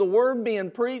listening to the word being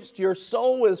preached, your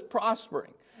soul is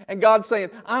prospering. And God's saying,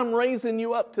 I'm raising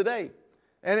you up today.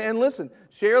 And listen,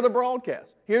 share the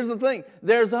broadcast. Here's the thing.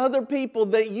 There's other people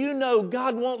that you know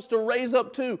God wants to raise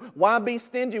up too. Why be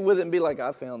stingy with it and be like,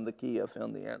 I found the key, I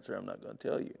found the answer, I'm not going to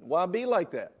tell you. Why be like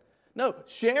that? No,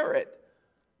 share it.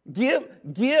 Give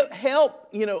help.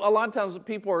 A lot of times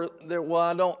people are there,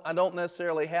 well, I don't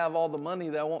necessarily have all the money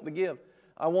that I want to give.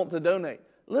 I want to donate.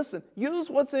 Listen,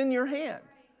 use what's in your hand.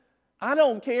 I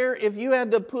don't care if you had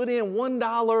to put in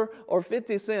 $1 or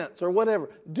 50 cents or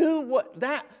whatever.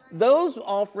 Those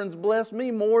offerings bless me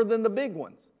more than the big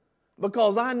ones.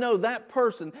 Because I know that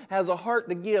person has a heart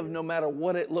to give no matter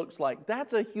what it looks like.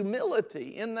 That's a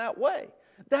humility in that way.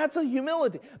 That's a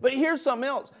humility. But here's something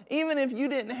else. Even if you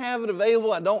didn't have it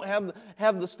available, I don't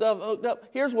have the stuff hooked up,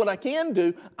 here's what I can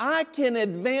do. I can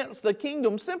advance the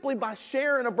kingdom simply by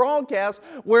sharing a broadcast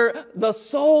where the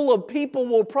soul of people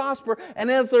will prosper, and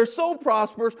as their soul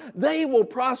prospers, they will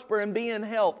prosper and be in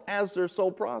health as their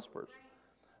soul prospers.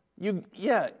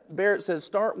 Barrett says,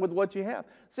 start with what you have.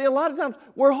 See, a lot of times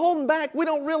we're holding back. We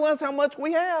don't realize how much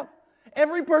we have.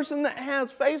 Every person that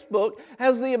has Facebook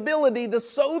has the ability to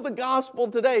sow the gospel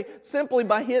today simply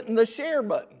by hitting the share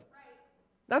button.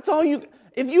 That's all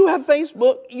if you have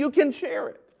Facebook, you can share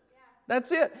it.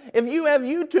 That's it. If you have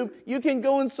YouTube, you can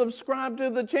go and subscribe to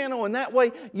the channel, and that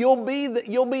way you'll be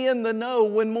in the know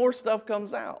when more stuff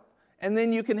comes out. And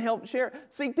then you can help share.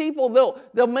 See, people,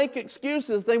 they'll make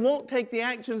excuses. They won't take the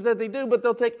actions that they do, but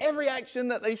they'll take every action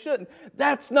that they shouldn't.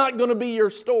 That's not going to be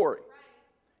your story.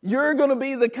 You're going to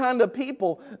be the kind of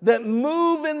people that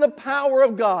move in the power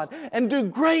of God and do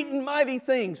great and mighty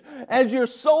things. As your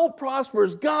soul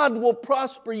prospers, God will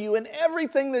prosper you in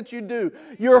everything that you do.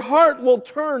 Your heart will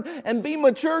turn and be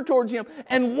mature towards Him,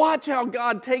 and watch how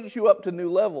God takes you up to new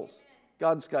levels.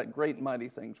 God's got great and mighty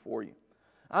things for you.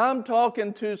 I'm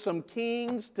talking to some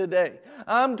kings today.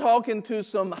 I'm talking to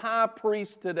some high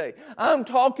priests today. I'm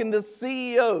talking to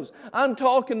CEOs. I'm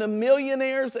talking to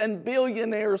millionaires and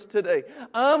billionaires today.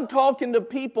 I'm talking to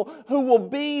people who will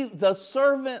be the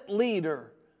servant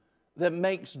leader that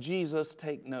makes Jesus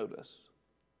take notice.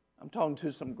 I'm talking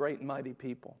to some great and mighty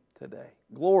people today.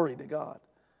 Glory to God.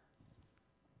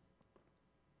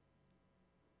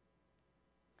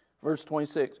 Verse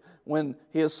 26, when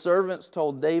his servants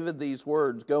told David these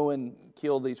words, go and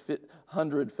kill these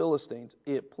 100 Philistines,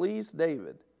 it pleased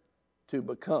David to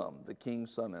become the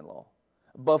king's son-in-law.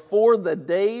 Before the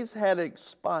days had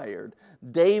expired,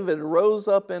 David rose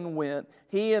up and went,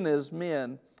 he and his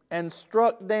men, and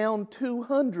struck down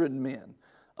 200 men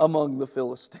among the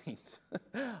Philistines.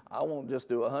 I won't just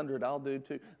do 100, I'll do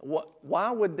 2. Why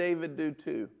would David do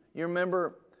 2? You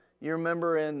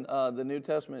remember in the New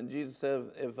Testament, Jesus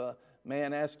said, if a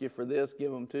man asks you for this,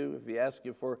 give him 2. If he asks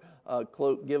you for a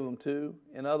cloak, give him 2.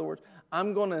 In other words,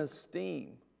 I'm going to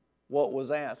esteem what was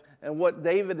asked. And what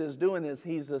David is doing is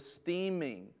he's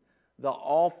esteeming the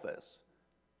office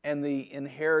and the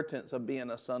inheritance of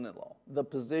being a son-in-law. The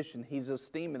position, he's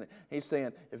esteeming it. He's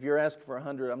saying, if you're asking for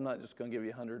 100, I'm not just going to give you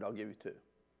 100, I'll give you 2.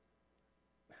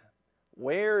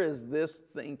 Where is this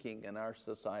thinking in our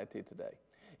society today?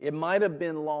 It might have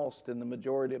been lost in the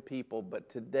majority of people, but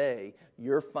today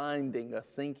you're finding a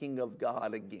thinking of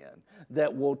God again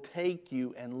that will take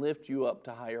you and lift you up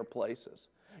to higher places.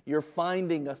 You're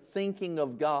finding a thinking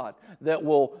of God that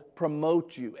will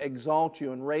promote you, exalt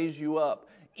you, and raise you up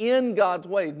in God's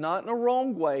ways, not in a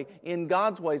wrong way, in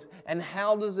God's ways. And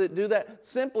how does it do that?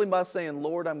 Simply by saying,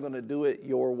 Lord, I'm going to do it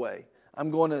your way. I'm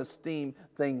going to esteem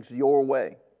things your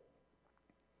way.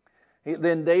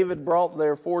 Then David brought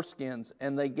their foreskins,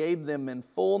 and they gave them in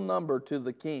full number to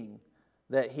the king,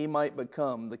 that he might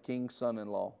become the king's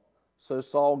son-in-law. So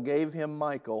Saul gave him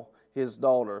Michal, his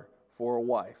daughter, for a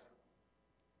wife.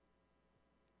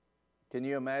 Can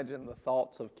you imagine the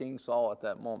thoughts of King Saul at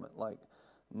that moment? Like,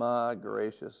 my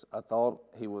gracious, I thought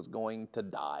he was going to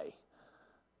die.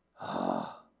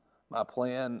 My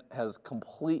plan has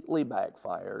completely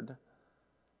backfired,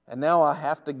 and now I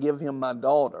have to give him my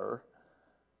daughter.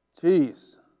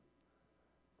 Jeez.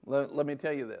 Let me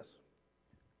tell you this.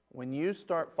 When you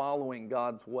start following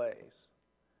God's ways,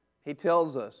 He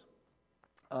tells us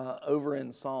over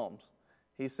in Psalms,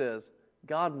 He says,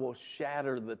 God will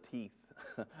shatter the teeth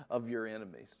of your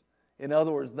enemies. In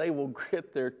other words, they will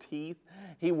grit their teeth.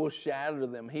 He will shatter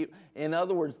them. In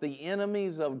other words, the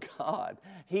enemies of God,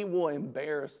 He will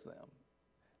embarrass them.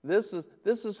 This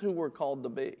is who we're called to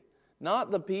be.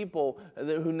 Not the people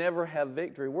who never have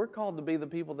victory. We're called to be the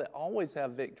people that always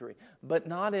have victory, but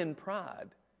not in pride,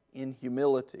 in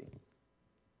humility.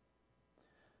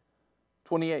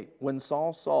 28, when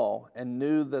Saul saw and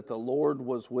knew that the Lord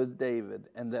was with David,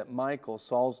 and that Michal,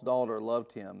 Saul's daughter,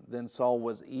 loved him, then Saul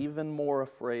was even more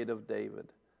afraid of David.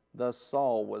 Thus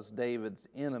Saul was David's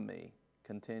enemy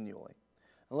continually.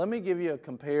 Now, let me give you a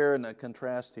compare and a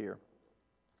contrast here.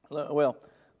 Well,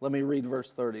 let me read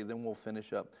verse 30, then we'll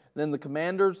finish up. Then the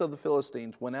commanders of the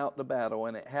Philistines went out to battle,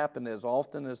 and it happened as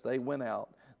often as they went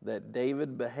out that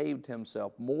David behaved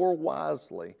himself more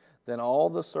wisely than all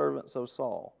the servants of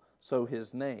Saul, so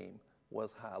his name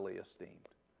was highly esteemed.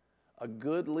 A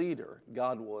good leader,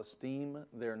 God will esteem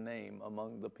their name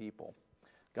among the people.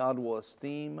 God will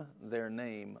esteem their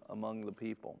name among the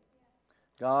people.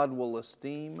 God will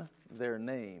esteem their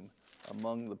name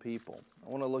among the people. I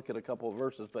want to look at a couple of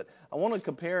verses, but I want to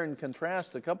compare and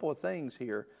contrast a couple of things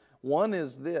here. One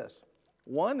is this.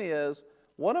 One is,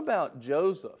 what about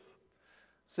Joseph?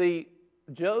 See,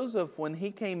 Joseph, when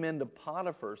he came into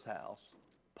Potiphar's house,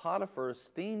 Potiphar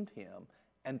esteemed him,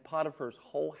 and Potiphar's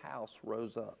whole house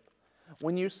rose up.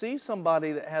 When you see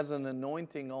somebody that has an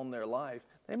anointing on their life,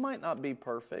 they might not be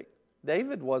perfect.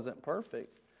 David wasn't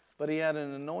perfect, but he had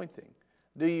an anointing.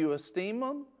 Do you esteem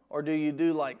them, or do you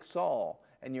do like Saul,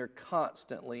 and you're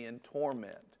constantly in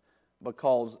torment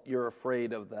because you're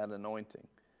afraid of that anointing?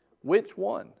 Which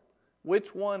one?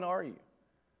 Which one are you?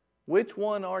 Which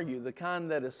one are you? The kind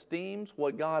that esteems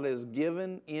what God has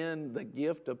given in the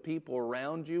gift of people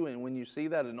around you, and when you see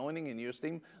that anointing and you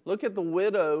esteem, look at the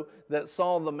widow that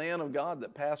saw the man of God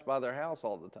that passed by their house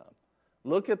all the time.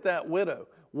 Look at that widow.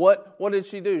 What did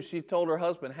she do? She told her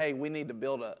husband, hey, we need to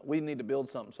build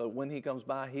something. So when he comes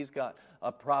by, he's got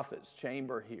a prophet's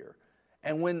chamber here.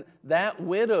 And when that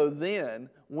widow then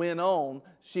went on,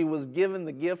 she was given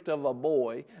the gift of a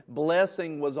boy.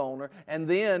 Blessing was on her. And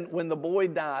then when the boy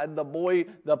died,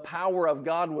 the power of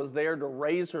God was there to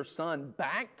raise her son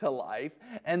back to life.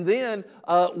 And then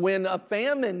when a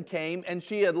famine came and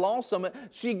she had lost some,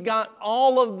 she got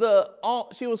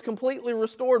she was completely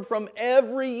restored from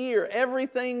every year.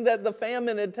 Everything that the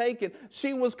famine had taken,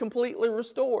 she was completely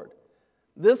restored.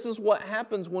 This is what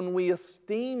happens when we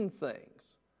esteem things.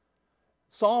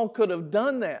 Saul could have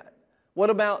done that. What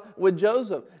about with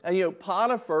Joseph? And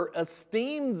Potiphar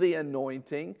esteemed the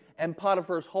anointing, and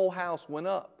Potiphar's whole house went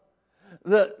up.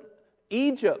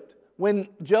 Egypt, when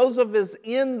Joseph is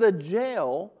in the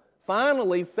jail,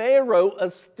 finally Pharaoh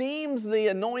esteems the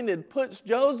anointed, puts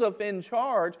Joseph in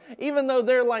charge, even though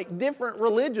they're like different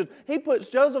religions. He puts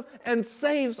Joseph and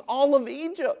saves all of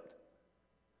Egypt.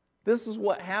 This is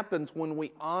what happens when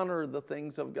we honor the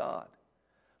things of God.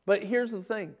 But here's the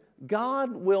thing.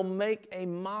 God will make a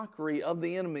mockery of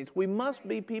the enemies. We must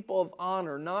be people of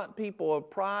honor, not people of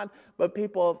pride, but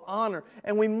people of honor.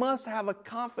 And we must have a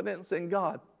confidence in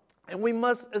God. And we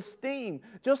must esteem,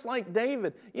 just like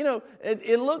David.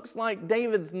 It looks like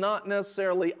David's not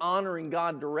necessarily honoring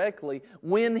God directly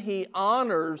when he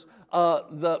honors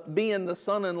being the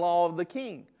son-in-law of the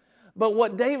king. But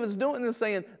what David's doing is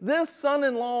saying, this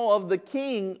son-in-law of the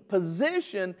king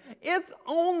position, it's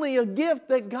only a gift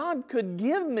that God could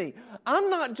give me. I'm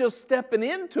not just stepping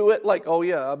into it like, oh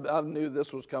yeah, I knew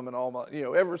this was coming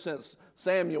ever since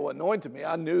Samuel anointed me,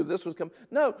 I knew this was coming.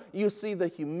 No, you see the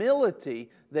humility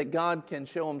that God can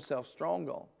show himself strong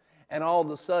on. And all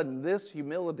of a sudden, this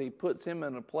humility puts him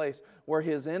in a place where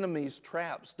his enemies'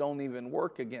 traps don't even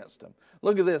work against him.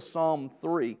 Look at this, Psalm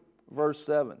 3, verse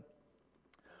 7.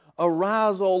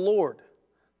 Arise, O Lord.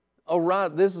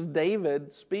 Arise. This is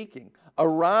David speaking.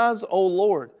 Arise, O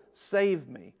Lord, save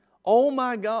me. O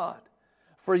my God,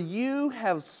 for you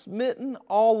have smitten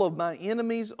all of my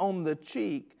enemies on the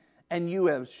cheek, and you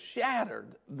have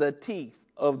shattered the teeth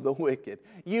of the wicked.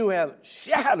 You have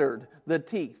shattered the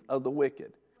teeth of the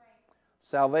wicked.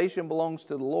 Salvation belongs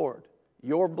to the Lord.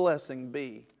 Your blessing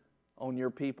be on your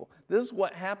people. This is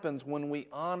what happens when we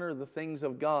honor the things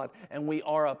of God, and we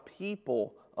are a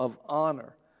people of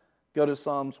honor. Go to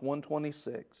Psalms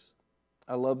 126.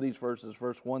 I love these verses,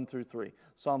 verse 1 through 3.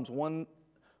 Psalms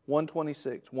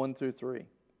 126, 1 through 3.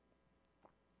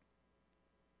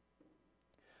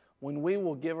 When we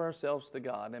will give ourselves to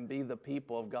God and be the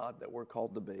people of God that we're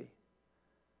called to be,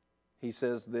 he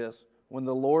says this, when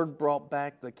the Lord brought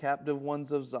back the captive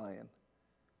ones of Zion,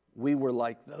 we were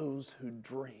like those who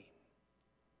dream.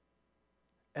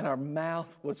 And our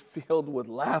mouth was filled with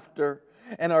laughter,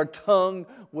 and our tongue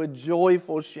with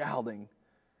joyful shouting.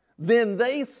 Then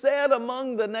they said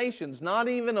among the nations, not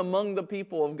even among the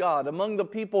people of God, among the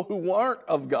people who aren't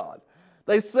of God,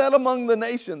 they said among the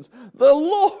nations, the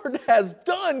Lord has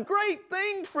done great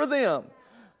things for them.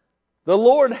 The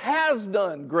Lord has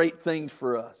done great things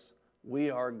for us.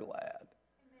 We are glad.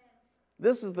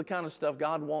 This is the kind of stuff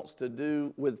God wants to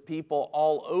do with people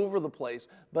all over the place.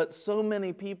 But so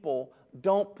many people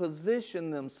don't position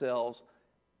themselves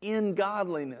in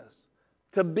godliness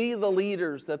to be the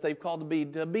leaders that they've called to be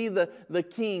the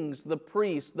kings, the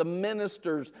priests, the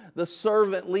ministers, the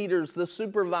servant leaders, the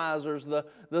supervisors,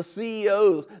 the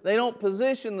CEOs. They don't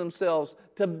position themselves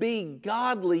to be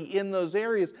godly in those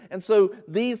areas. And so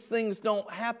these things don't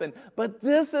happen. But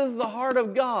this is the heart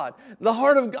of God. The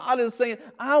heart of God is saying,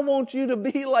 I want you to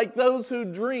be like those who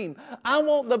dream. I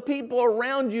want the people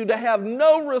around you to have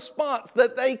no response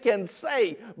that they can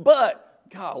say, but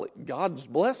golly, God's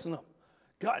blessing them.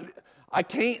 God, I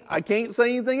can't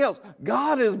say anything else.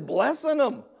 God is blessing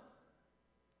them.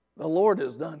 The Lord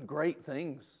has done great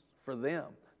things for them.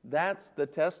 That's the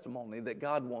testimony that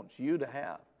God wants you to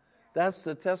have. That's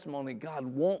the testimony God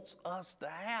wants us to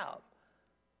have.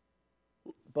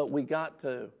 but we got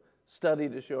to study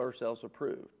to show ourselves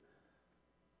approved.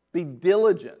 Be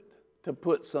diligent to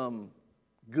put some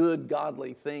good,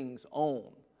 godly things on.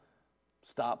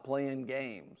 Stop playing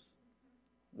games.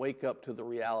 Wake up to the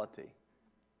reality.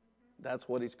 That's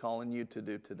what He's calling you to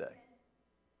do today.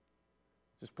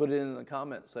 Just put it in the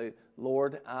comments. Say,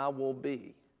 Lord, I will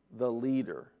be the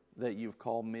leader that You've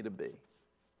called me to be.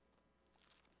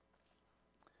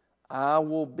 I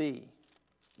will be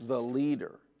the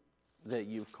leader that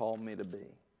You've called me to be.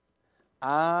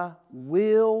 I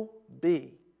will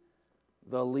be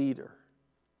the leader.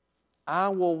 I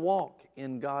will walk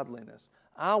in godliness.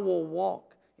 I will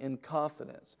walk in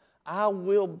confidence. I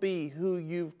will be who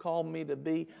You've called me to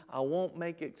be. I won't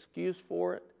make excuse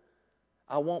for it.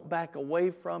 I won't back away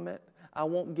from it. I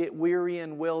won't get weary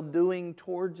in well-doing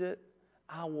towards it.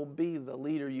 I will be the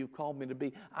leader You've called me to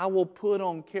be. I will put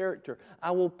on character.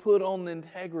 I will put on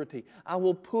integrity. I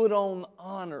will put on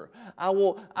honor. I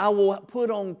will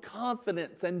put on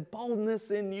confidence and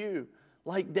boldness in You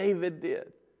like David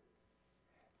did.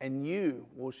 And You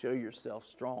will show Yourself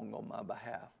strong on my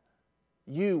behalf.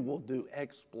 You will do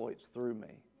exploits through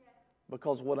me.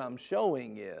 Because what I'm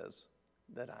showing is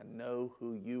that I know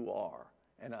who You are,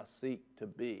 and I seek to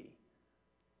be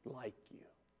like You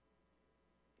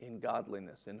in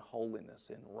godliness, in holiness,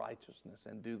 in righteousness,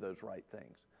 and do those right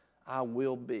things. I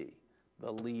will be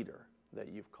the leader that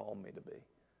You've called me to be.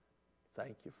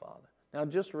 Thank You, Father. Now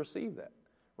just receive that.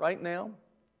 Right now,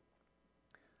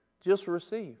 just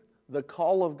receive the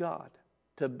call of God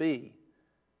to be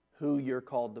who You're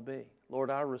called to be.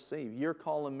 Lord, I receive. You're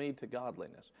calling me to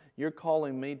godliness. You're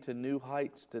calling me to new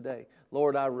heights today.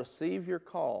 Lord, I receive Your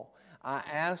call. I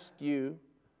ask You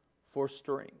for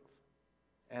strength,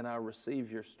 and I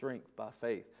receive Your strength by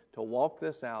faith to walk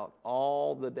this out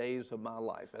all the days of my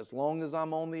life. As long as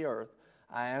I'm on the earth,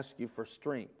 I ask You for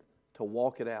strength to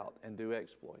walk it out and do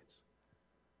exploits.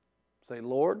 Say,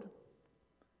 Lord,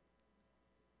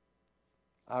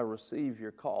 I receive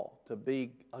Your call to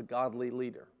be a godly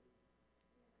leader.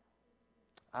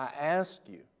 I ask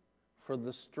You for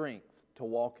the strength to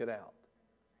walk it out.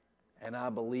 And I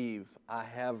believe I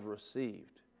have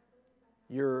received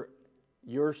Your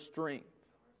strength.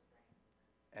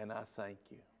 And I thank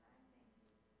You.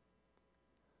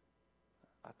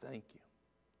 I thank You.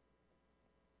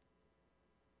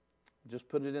 Just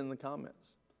put it in the comments.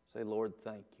 Say, Lord,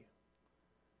 thank You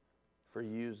for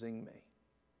using me.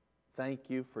 Thank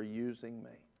You for using me.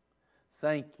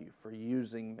 Thank You for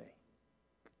using me.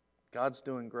 God's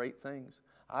doing great things.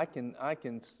 I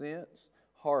can sense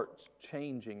hearts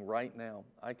changing right now.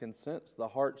 I can sense the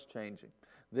hearts changing.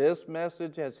 This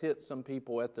message has hit some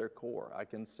people at their core. I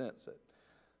can sense it.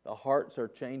 The hearts are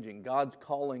changing. God's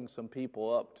calling some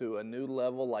people up to a new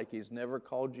level like He's never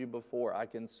called you before. I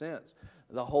can sense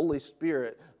the Holy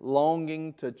Spirit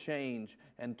longing to change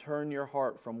and turn your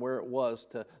heart from where it was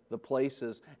to the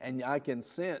places. And I can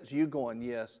sense you going,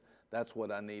 yes, that's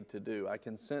what I need to do. I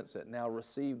can sense it. Now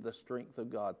receive the strength of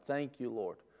God. Thank You,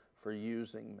 Lord, for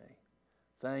using me.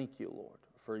 Thank You, Lord,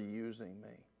 for using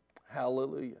me.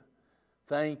 Hallelujah.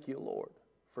 Thank You, Lord,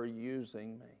 for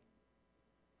using me.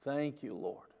 Thank You,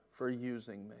 Lord, for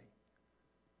using me.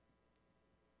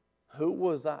 Who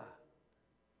was I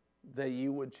that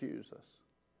You would choose us?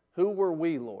 Who were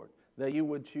we, Lord, that You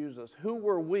would choose us? Who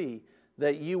were we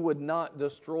that You would not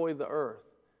destroy the earth?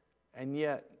 And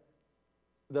yet,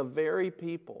 the very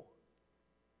people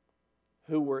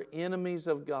who were enemies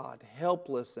of God,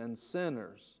 helpless and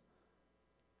sinners,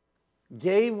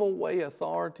 gave away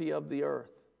authority of the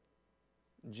earth.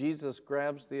 Jesus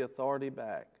grabs the authority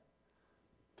back,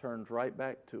 turns right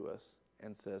back to us,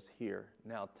 and says, here,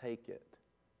 now take it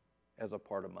as a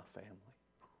part of my family.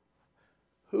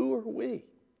 Who are we?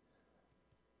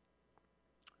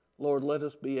 Lord, let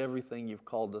us be everything You've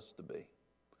called us to be.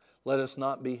 Let us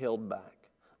not be held back.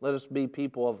 Let us be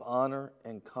people of honor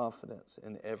and confidence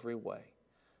in every way.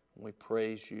 We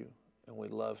praise You, and we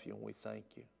love You, and we thank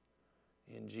You.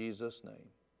 In Jesus' name,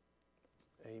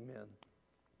 amen.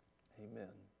 Amen.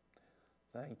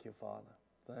 Thank You, Father.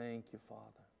 Thank You,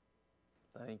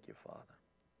 Father. Thank You, Father.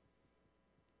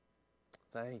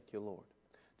 Thank You, Lord.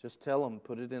 Just tell them,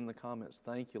 put it in the comments.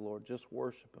 Thank You, Lord. Just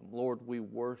worship Him. Lord, we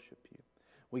worship You.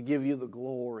 We give You the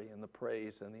glory and the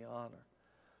praise and the honor.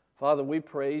 Father, we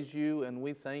praise You and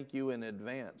we thank You in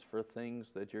advance for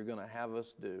things that You're going to have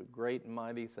us do. Great and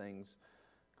mighty things.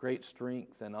 Great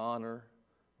strength and honor.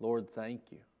 Lord,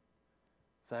 thank You.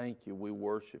 Thank You. We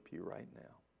worship You right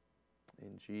now.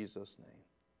 In Jesus'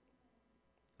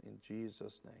 name. In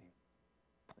Jesus'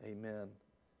 name. Amen.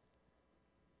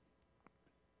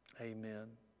 Amen.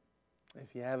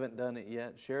 If you haven't done it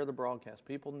yet, share the broadcast.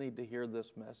 People need to hear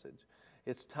this message.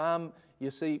 It's time,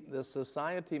 you see, the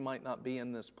society might not be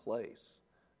in this place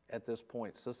at this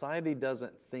point. Society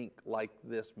doesn't think like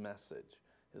this message,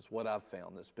 is what I've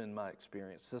found. It's been my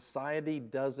experience. Society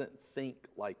doesn't think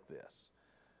like this.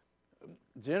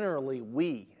 Generally,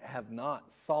 we have not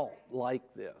thought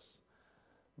like this.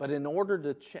 But in order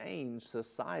to change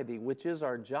society, which is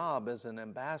our job as an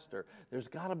ambassador, there's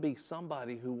got to be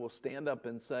somebody who will stand up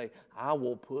and say, I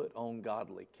will put on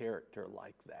godly character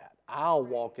like that. I'll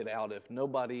walk it out if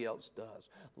nobody else does.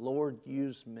 Lord,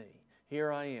 use me.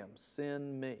 Here I am.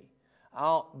 Send me.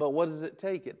 But what does it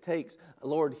take? It takes,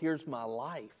 Lord, here's my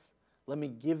life. Let me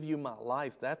give you my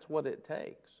life. That's what it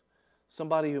takes.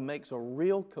 Somebody who makes a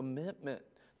real commitment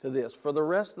to this for the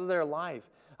rest of their life.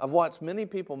 I've watched many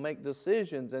people make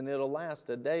decisions and it'll last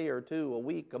a day or two, a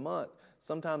week, a month,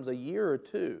 sometimes a year or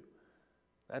two.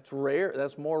 That's rare.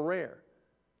 That's more rare.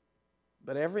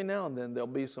 But every now and then there'll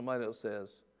be somebody that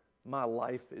says, my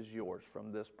life is yours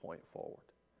from this point forward.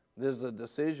 This is a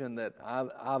decision that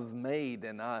I've made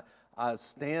and I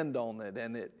stand on it,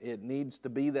 and it needs to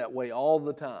be that way all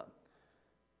the time.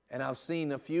 And I've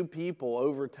seen a few people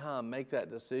over time make that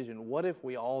decision. What if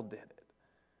we all did it?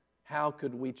 How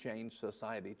could we change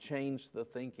society, change the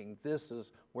thinking? This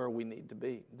is where we need to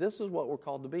be. This is what we're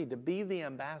called to be the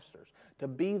ambassadors, to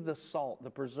be the salt, the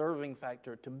preserving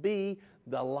factor, to be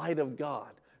the light of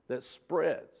God that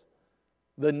spreads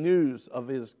the news of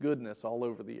His goodness all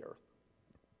over the earth.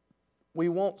 We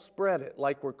won't spread it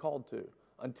like we're called to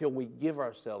until we give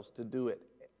ourselves to do it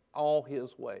all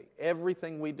His way.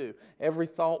 Everything we do, every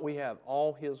thought we have,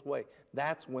 all His way.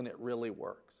 That's when it really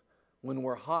works. When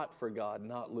we're hot for God,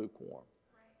 not lukewarm.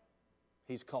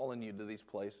 He's calling you to these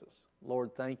places.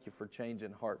 Lord, thank you for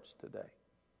changing hearts today.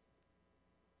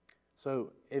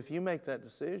 So if you make that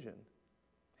decision,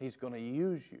 He's going to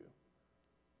use you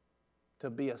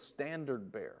to be a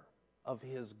standard bearer of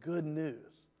His good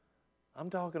news.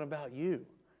 I'm talking about you.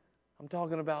 I'm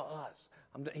talking about us.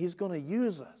 He's going to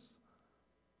use us.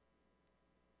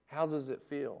 How does it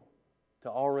feel to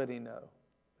already know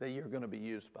that you're going to be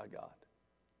used by God?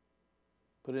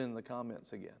 Put it in the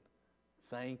comments again.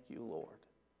 Thank you, Lord,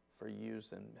 for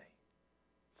using me.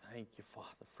 Thank you,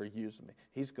 Father, for using me.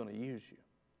 He's going to use you.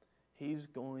 He's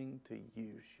going to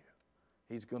use you.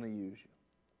 He's going to use you.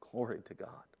 Glory to God.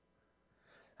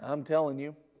 I'm telling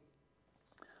you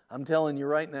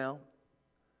right now,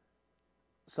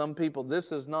 some people,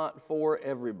 this is not for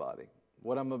everybody.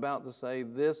 What I'm about to say,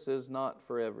 this is not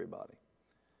for everybody.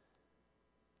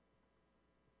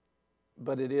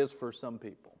 But it is for some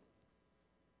people.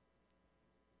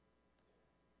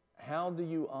 How do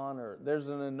you honor? There's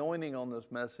an anointing on this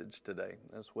message today.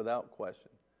 That's without question.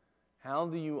 How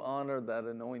do you honor that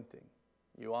anointing?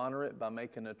 You honor it by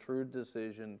making a true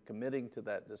decision, committing to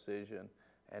that decision,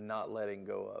 and not letting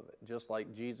go of it. Just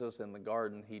like Jesus in the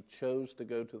garden, He chose to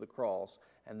go to the cross,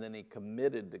 and then He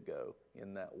committed to go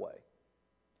in that way.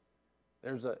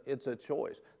 It's a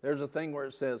choice. There's a thing where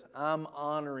it says, I'm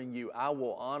honoring you. I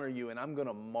will honor you, and I'm going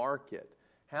to mark it.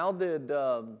 How did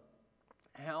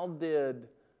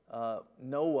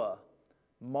Noah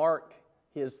mark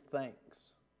his thanks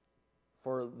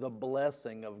for the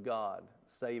blessing of God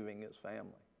saving his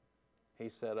family? He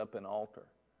set up an altar.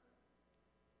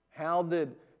 How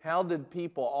did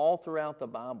people all throughout the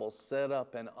Bible set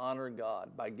up and honor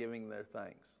God by giving their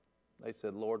thanks? They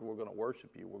said, Lord, we're going to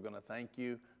worship you. We're going to thank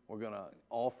you. We're going to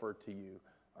offer to you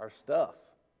our stuff.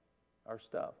 Our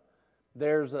stuff.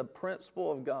 There's a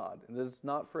principle of God. And this is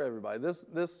not for everybody. This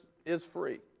is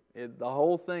free. The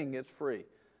whole thing is free.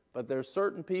 But there's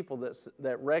certain people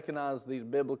that recognize these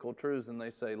biblical truths and they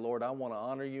say, Lord, I want to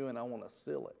honor you and I want to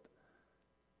seal it.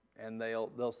 And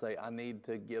they'll say, I need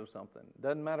to give something.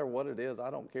 Doesn't matter what it is.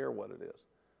 I don't care what it is.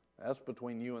 That's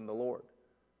between you and the Lord.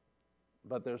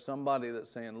 But there's somebody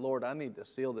that's saying, Lord, I need to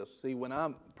seal this. See,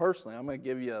 I'm going to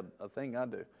give you a thing I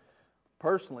do.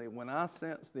 Personally, when I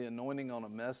sense the anointing on a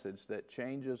message that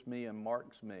changes me and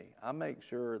marks me, I make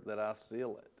sure that I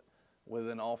seal it with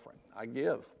an offering. I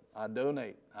give. I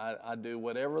donate. I do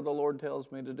whatever the Lord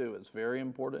tells me to do. It's very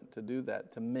important to do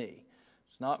that to me.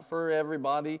 It's not for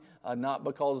everybody, not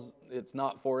because it's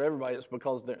not for everybody. It's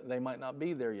because they might not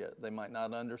be there yet. They might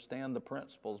not understand the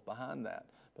principles behind that.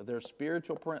 But there's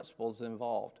spiritual principles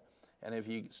involved. And if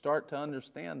you start to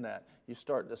understand that, you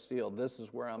start to seal, this is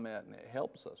where I'm at, and it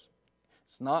helps us.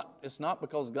 It's not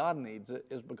because God needs it.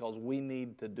 It's because we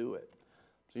need to do it.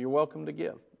 So you're welcome to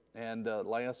give. And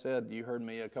like I said, you heard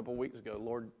me a couple weeks ago,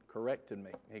 Lord corrected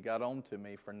me. He got on to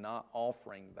me for not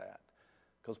offering that.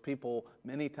 Because people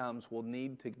many times will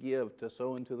need to give to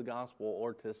sow into the gospel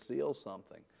or to seal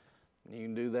something. You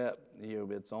can do that.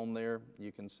 It's on there.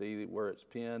 You can see where it's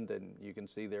pinned, and you can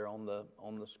see there on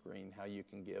the screen how you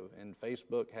can give. And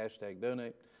Facebook,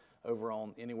 #donate, over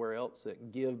on anywhere else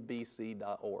at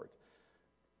givebc.org.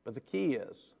 But the key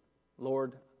is,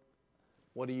 Lord,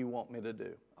 what do you want me to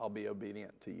do? I'll be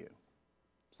obedient to you.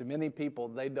 See, many people,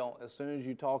 they don't, as soon as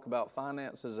you talk about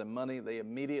finances and money, they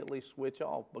immediately switch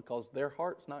off because their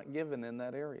heart's not given in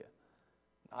that area.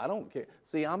 I don't care.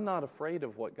 See, I'm not afraid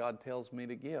of what God tells me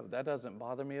to give. That doesn't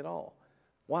bother me at all.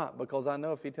 Why? Because I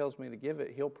know if he tells me to give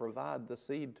it, he'll provide the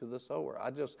seed to the sower.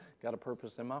 I just got a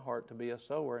purpose in my heart to be a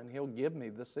sower, and he'll give me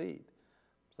the seed.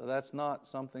 So that's not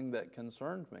something that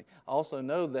concerns me. I also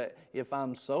know that if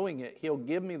I'm sowing it, he'll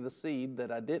give me the seed that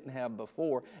I didn't have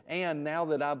before. And now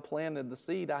that I've planted the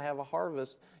seed, I have a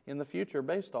harvest in the future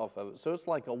based off of it. So it's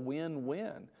like a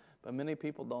win-win. But many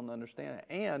people don't understand it.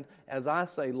 And as I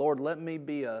say, Lord, let me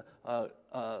be a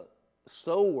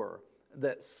sower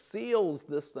that seals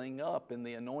this thing up in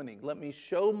the anointing. Let me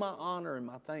show my honor and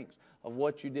my thanks of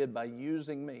what you did by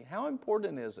using me. How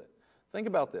important is it? Think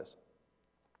about this.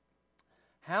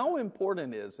 How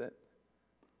important is it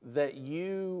that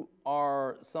you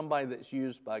are somebody that's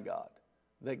used by God?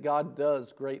 That God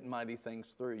does great and mighty things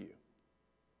through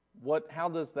you? How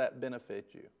does that benefit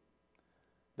you?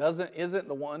 Isn't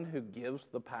the one who gives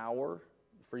the power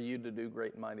for you to do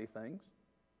great and mighty things?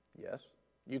 Yes.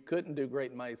 You couldn't do great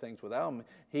and mighty things without him.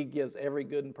 He gives every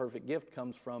good and perfect gift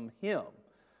comes from him.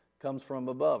 Comes from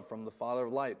above, from the Father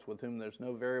of lights, with whom there's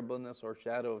no variableness or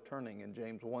shadow of turning, in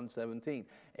James 1:17.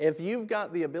 If you've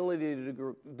got the ability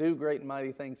to do great and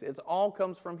mighty things, it all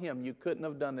comes from him. You couldn't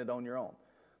have done it on your own.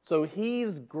 So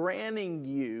he's granting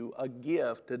you a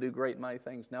gift to do great and mighty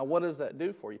things. Now, what does that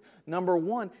do for you? Number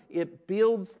one, it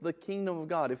builds the kingdom of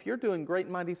God. If you're doing great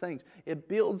and mighty things, it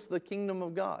builds the kingdom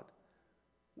of God.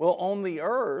 Well, on the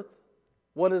earth,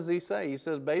 what does he say? He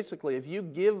says, basically, if you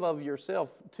give of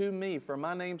yourself to me for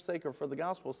my name's sake or for the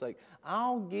gospel's sake,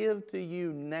 I'll give to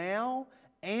you now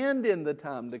and in the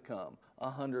time to come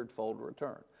 100-fold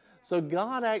return. So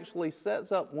God actually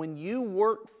sets up, when you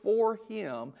work for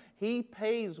him, he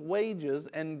pays wages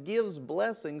and gives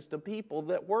blessings to people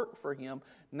that work for him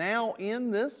now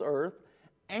in this earth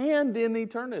and in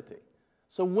eternity.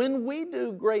 So when we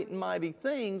do great and mighty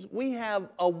things, we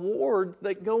have awards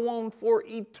that go on for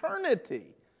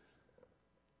eternity.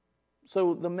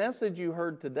 So the message you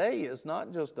heard today is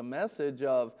not just a message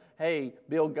of, hey,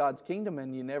 build God's kingdom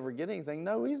and you never get anything.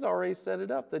 No, he's already set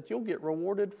it up that you'll get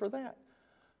rewarded for that.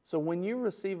 So when you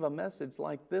receive a message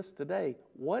like this today,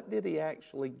 what did he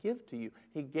actually give to you?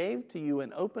 He gave to you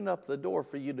and opened up the door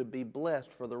for you to be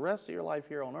blessed for the rest of your life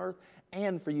here on earth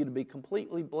and for you to be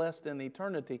completely blessed in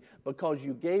eternity because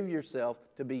you gave yourself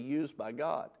to be used by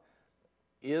God.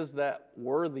 Is that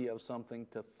worthy of something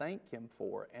to thank him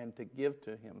for and to give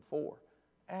to him for?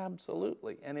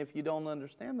 Absolutely. And if you don't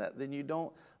understand that, then you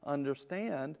don't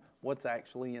understand what's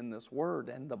actually in this word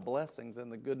and the blessings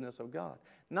and the goodness of God.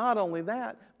 Not only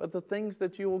that, but the things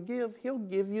that you will give, he'll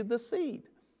give you the seed.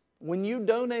 When you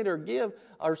donate or give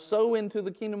or sow into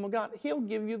the kingdom of God, he'll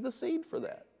give you the seed for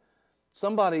that.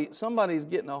 Somebody's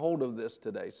getting a hold of this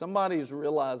today. Somebody's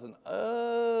realizing,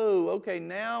 oh, okay,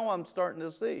 now I'm starting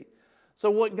to see.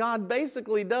 So what God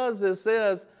basically does is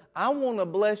says, I want to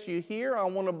bless you here. I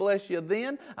want to bless you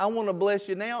then. I want to bless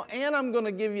you now. And I'm going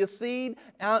to give you seed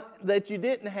that you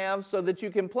didn't have so that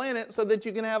you can plant it so that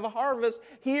you can have a harvest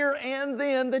here and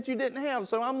then that you didn't have.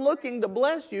 So I'm looking to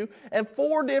bless you at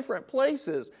 4 different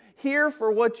places. Here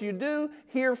for what you do,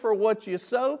 here for what you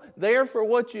sow, there for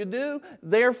what you do,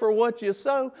 there for what you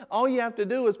sow. All you have to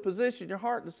do is position your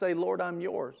heart to say, Lord, I'm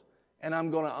yours. And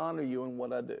I'm going to honor you in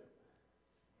what I do.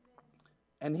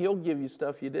 And he'll give you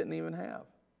stuff you didn't even have.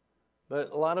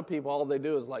 But a lot of people, all they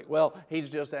do is like, well, he's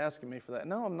just asking me for that.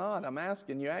 No, I'm not. I'm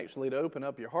asking you actually to open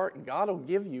up your heart, and God will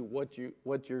give you what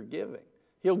you're giving.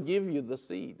 He'll give you the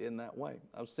seed in that way.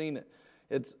 I've seen it.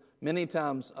 It's many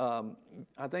times,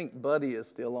 I think Buddy is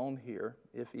still on here.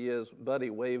 If he is, Buddy,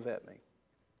 wave at me.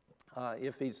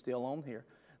 If he's still on here.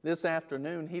 This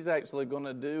afternoon, he's actually going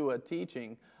to do a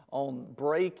teaching on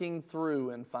breaking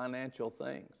through in financial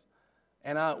things.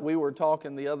 And we were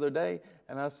talking the other day,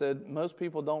 and I said, most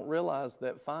people don't realize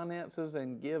that finances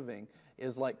and giving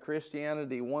is like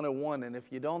Christianity 101. And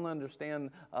if you don't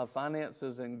understand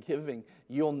finances and giving,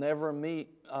 you'll never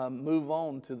move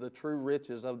on to the true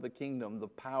riches of the kingdom, the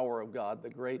power of God, the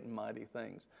great and mighty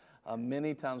things.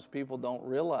 Many times people don't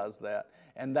realize that.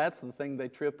 And that's the thing they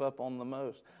trip up on the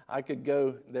most. I could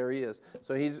go, there he is.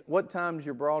 So what time's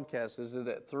your broadcast? Is it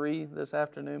at 3 this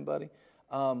afternoon, buddy?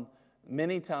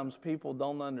 Many times people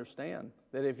don't understand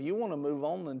that if you want to move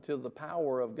on into the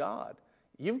power of God,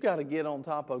 You've got to get on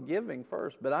top of giving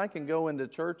first. But I can go into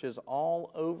churches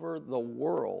all over the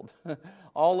world,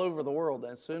 all over the world.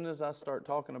 As soon as I start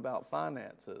talking about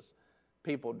finances,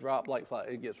 people drop like flies.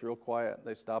 It gets real quiet.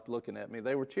 They stop looking at me.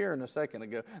 They were cheering a second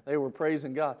ago. They were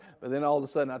praising God. But then all of a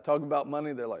sudden I talk about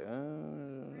money. They're like,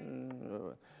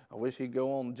 I wish he'd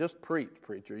go on. Just preach,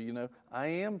 preacher. You know, I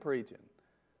am preaching.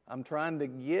 I'm trying to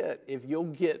get, if you'll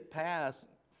get past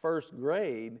first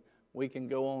grade, we can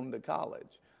go on to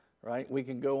college. Right? We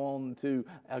can go on to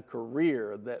a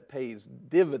career that pays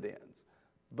dividends,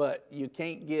 but you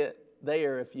can't get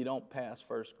there if you don't pass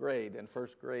first grade, and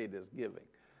first grade is giving.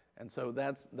 And so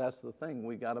that's the thing.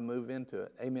 We got to move into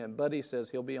it. Amen. Buddy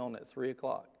says he'll be on at 3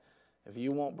 o'clock. If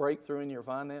you want breakthrough in your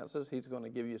finances, he's going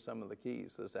to give you some of the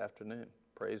keys this afternoon.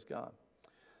 Praise God.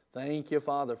 Thank you,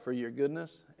 Father, for your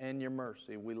goodness and your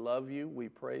mercy. We love you. We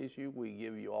praise you. We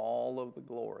give you all of the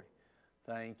glory.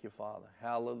 Thank you, Father.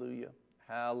 Hallelujah.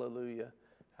 Hallelujah,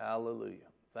 hallelujah.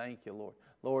 Thank you, Lord.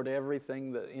 Lord,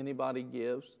 everything that anybody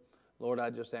gives, Lord, I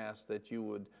just ask that you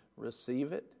would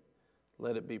receive it,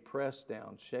 let it be pressed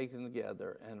down, shaken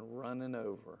together, and running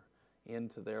over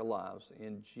into their lives.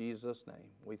 In Jesus' name,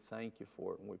 we thank you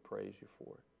for it and we praise you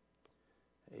for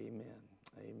it. Amen,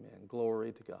 amen.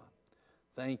 Glory to God.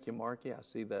 Thank you, Marky. I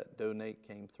see that donate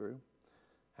came through.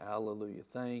 Hallelujah.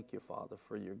 Thank you, Father,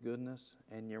 for your goodness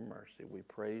and your mercy. We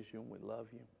praise you and we love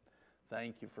you.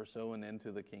 Thank you for sowing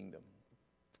into the kingdom.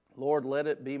 Lord, let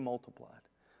it be multiplied.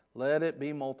 Let it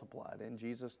be multiplied in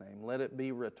Jesus' name. Let it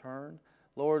be returned.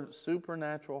 Lord,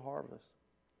 supernatural harvest.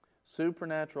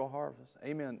 Supernatural harvest.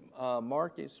 Amen.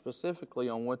 Mark it specifically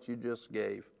on what you just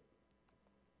gave.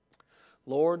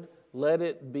 Lord, let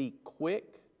it be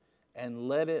quick and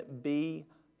let it be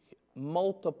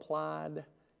multiplied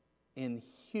in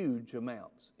huge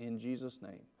amounts in Jesus'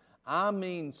 name. I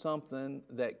mean something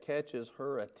that catches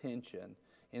her attention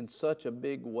in such a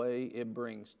big way it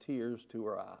brings tears to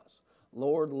her eyes.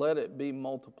 Lord, let it be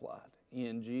multiplied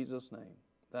in Jesus' name.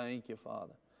 Thank you,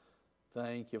 Father.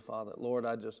 Thank you, Father. Lord,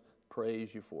 I just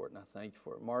praise you for it, and I thank you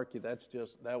for it. Marky, that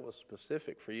was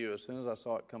specific for you. As soon as I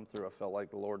saw it come through, I felt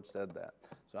like the Lord said that.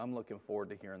 So I'm looking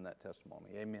forward to hearing that testimony.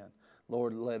 Amen.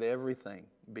 Lord, let everything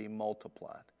be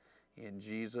multiplied in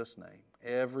Jesus' name.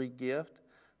 Every gift,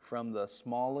 from the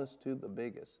smallest to the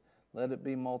biggest, let it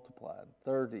be multiplied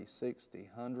 30, 60,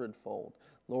 100-fold.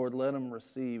 Lord, let them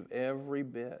receive every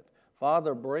bit.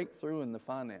 Father, break through in the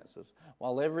finances.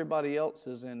 While everybody else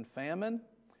is in famine,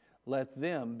 let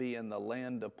them be in the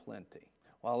land of plenty.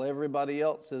 While everybody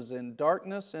else is in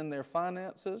darkness in their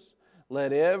finances,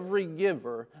 let every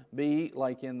giver be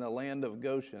like in the land of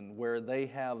Goshen, where they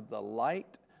have the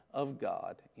light of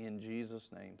God in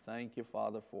Jesus' name. Thank you,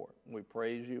 Father, for it. We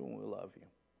praise you and we love you.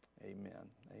 Amen.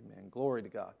 Amen. Glory to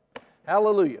God.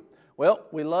 Hallelujah. Well,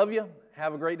 we love you.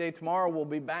 Have a great day tomorrow. We'll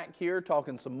be back here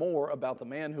talking some more about the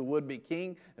man who would be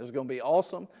king. It's going to be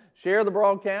awesome. Share the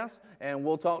broadcast, and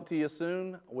we'll talk to you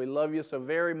soon. We love you so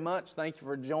very much. Thank you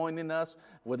for joining us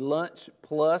with Lunch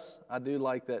Plus. I do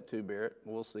like that too, Barrett.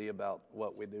 We'll see about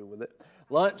what we do with it.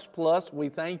 Lunch Plus, we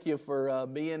thank you for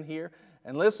being here.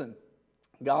 And listen,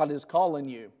 God is calling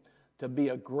you to be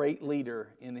a great leader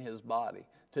in His body,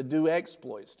 to do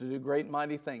exploits, to do great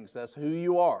mighty things. That's who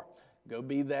you are. Go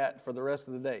be that for the rest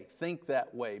of the day. Think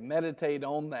that way. Meditate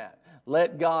on that.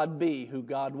 Let God be who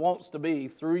God wants to be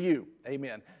through you.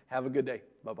 Amen. Have a good day.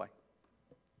 Bye-bye.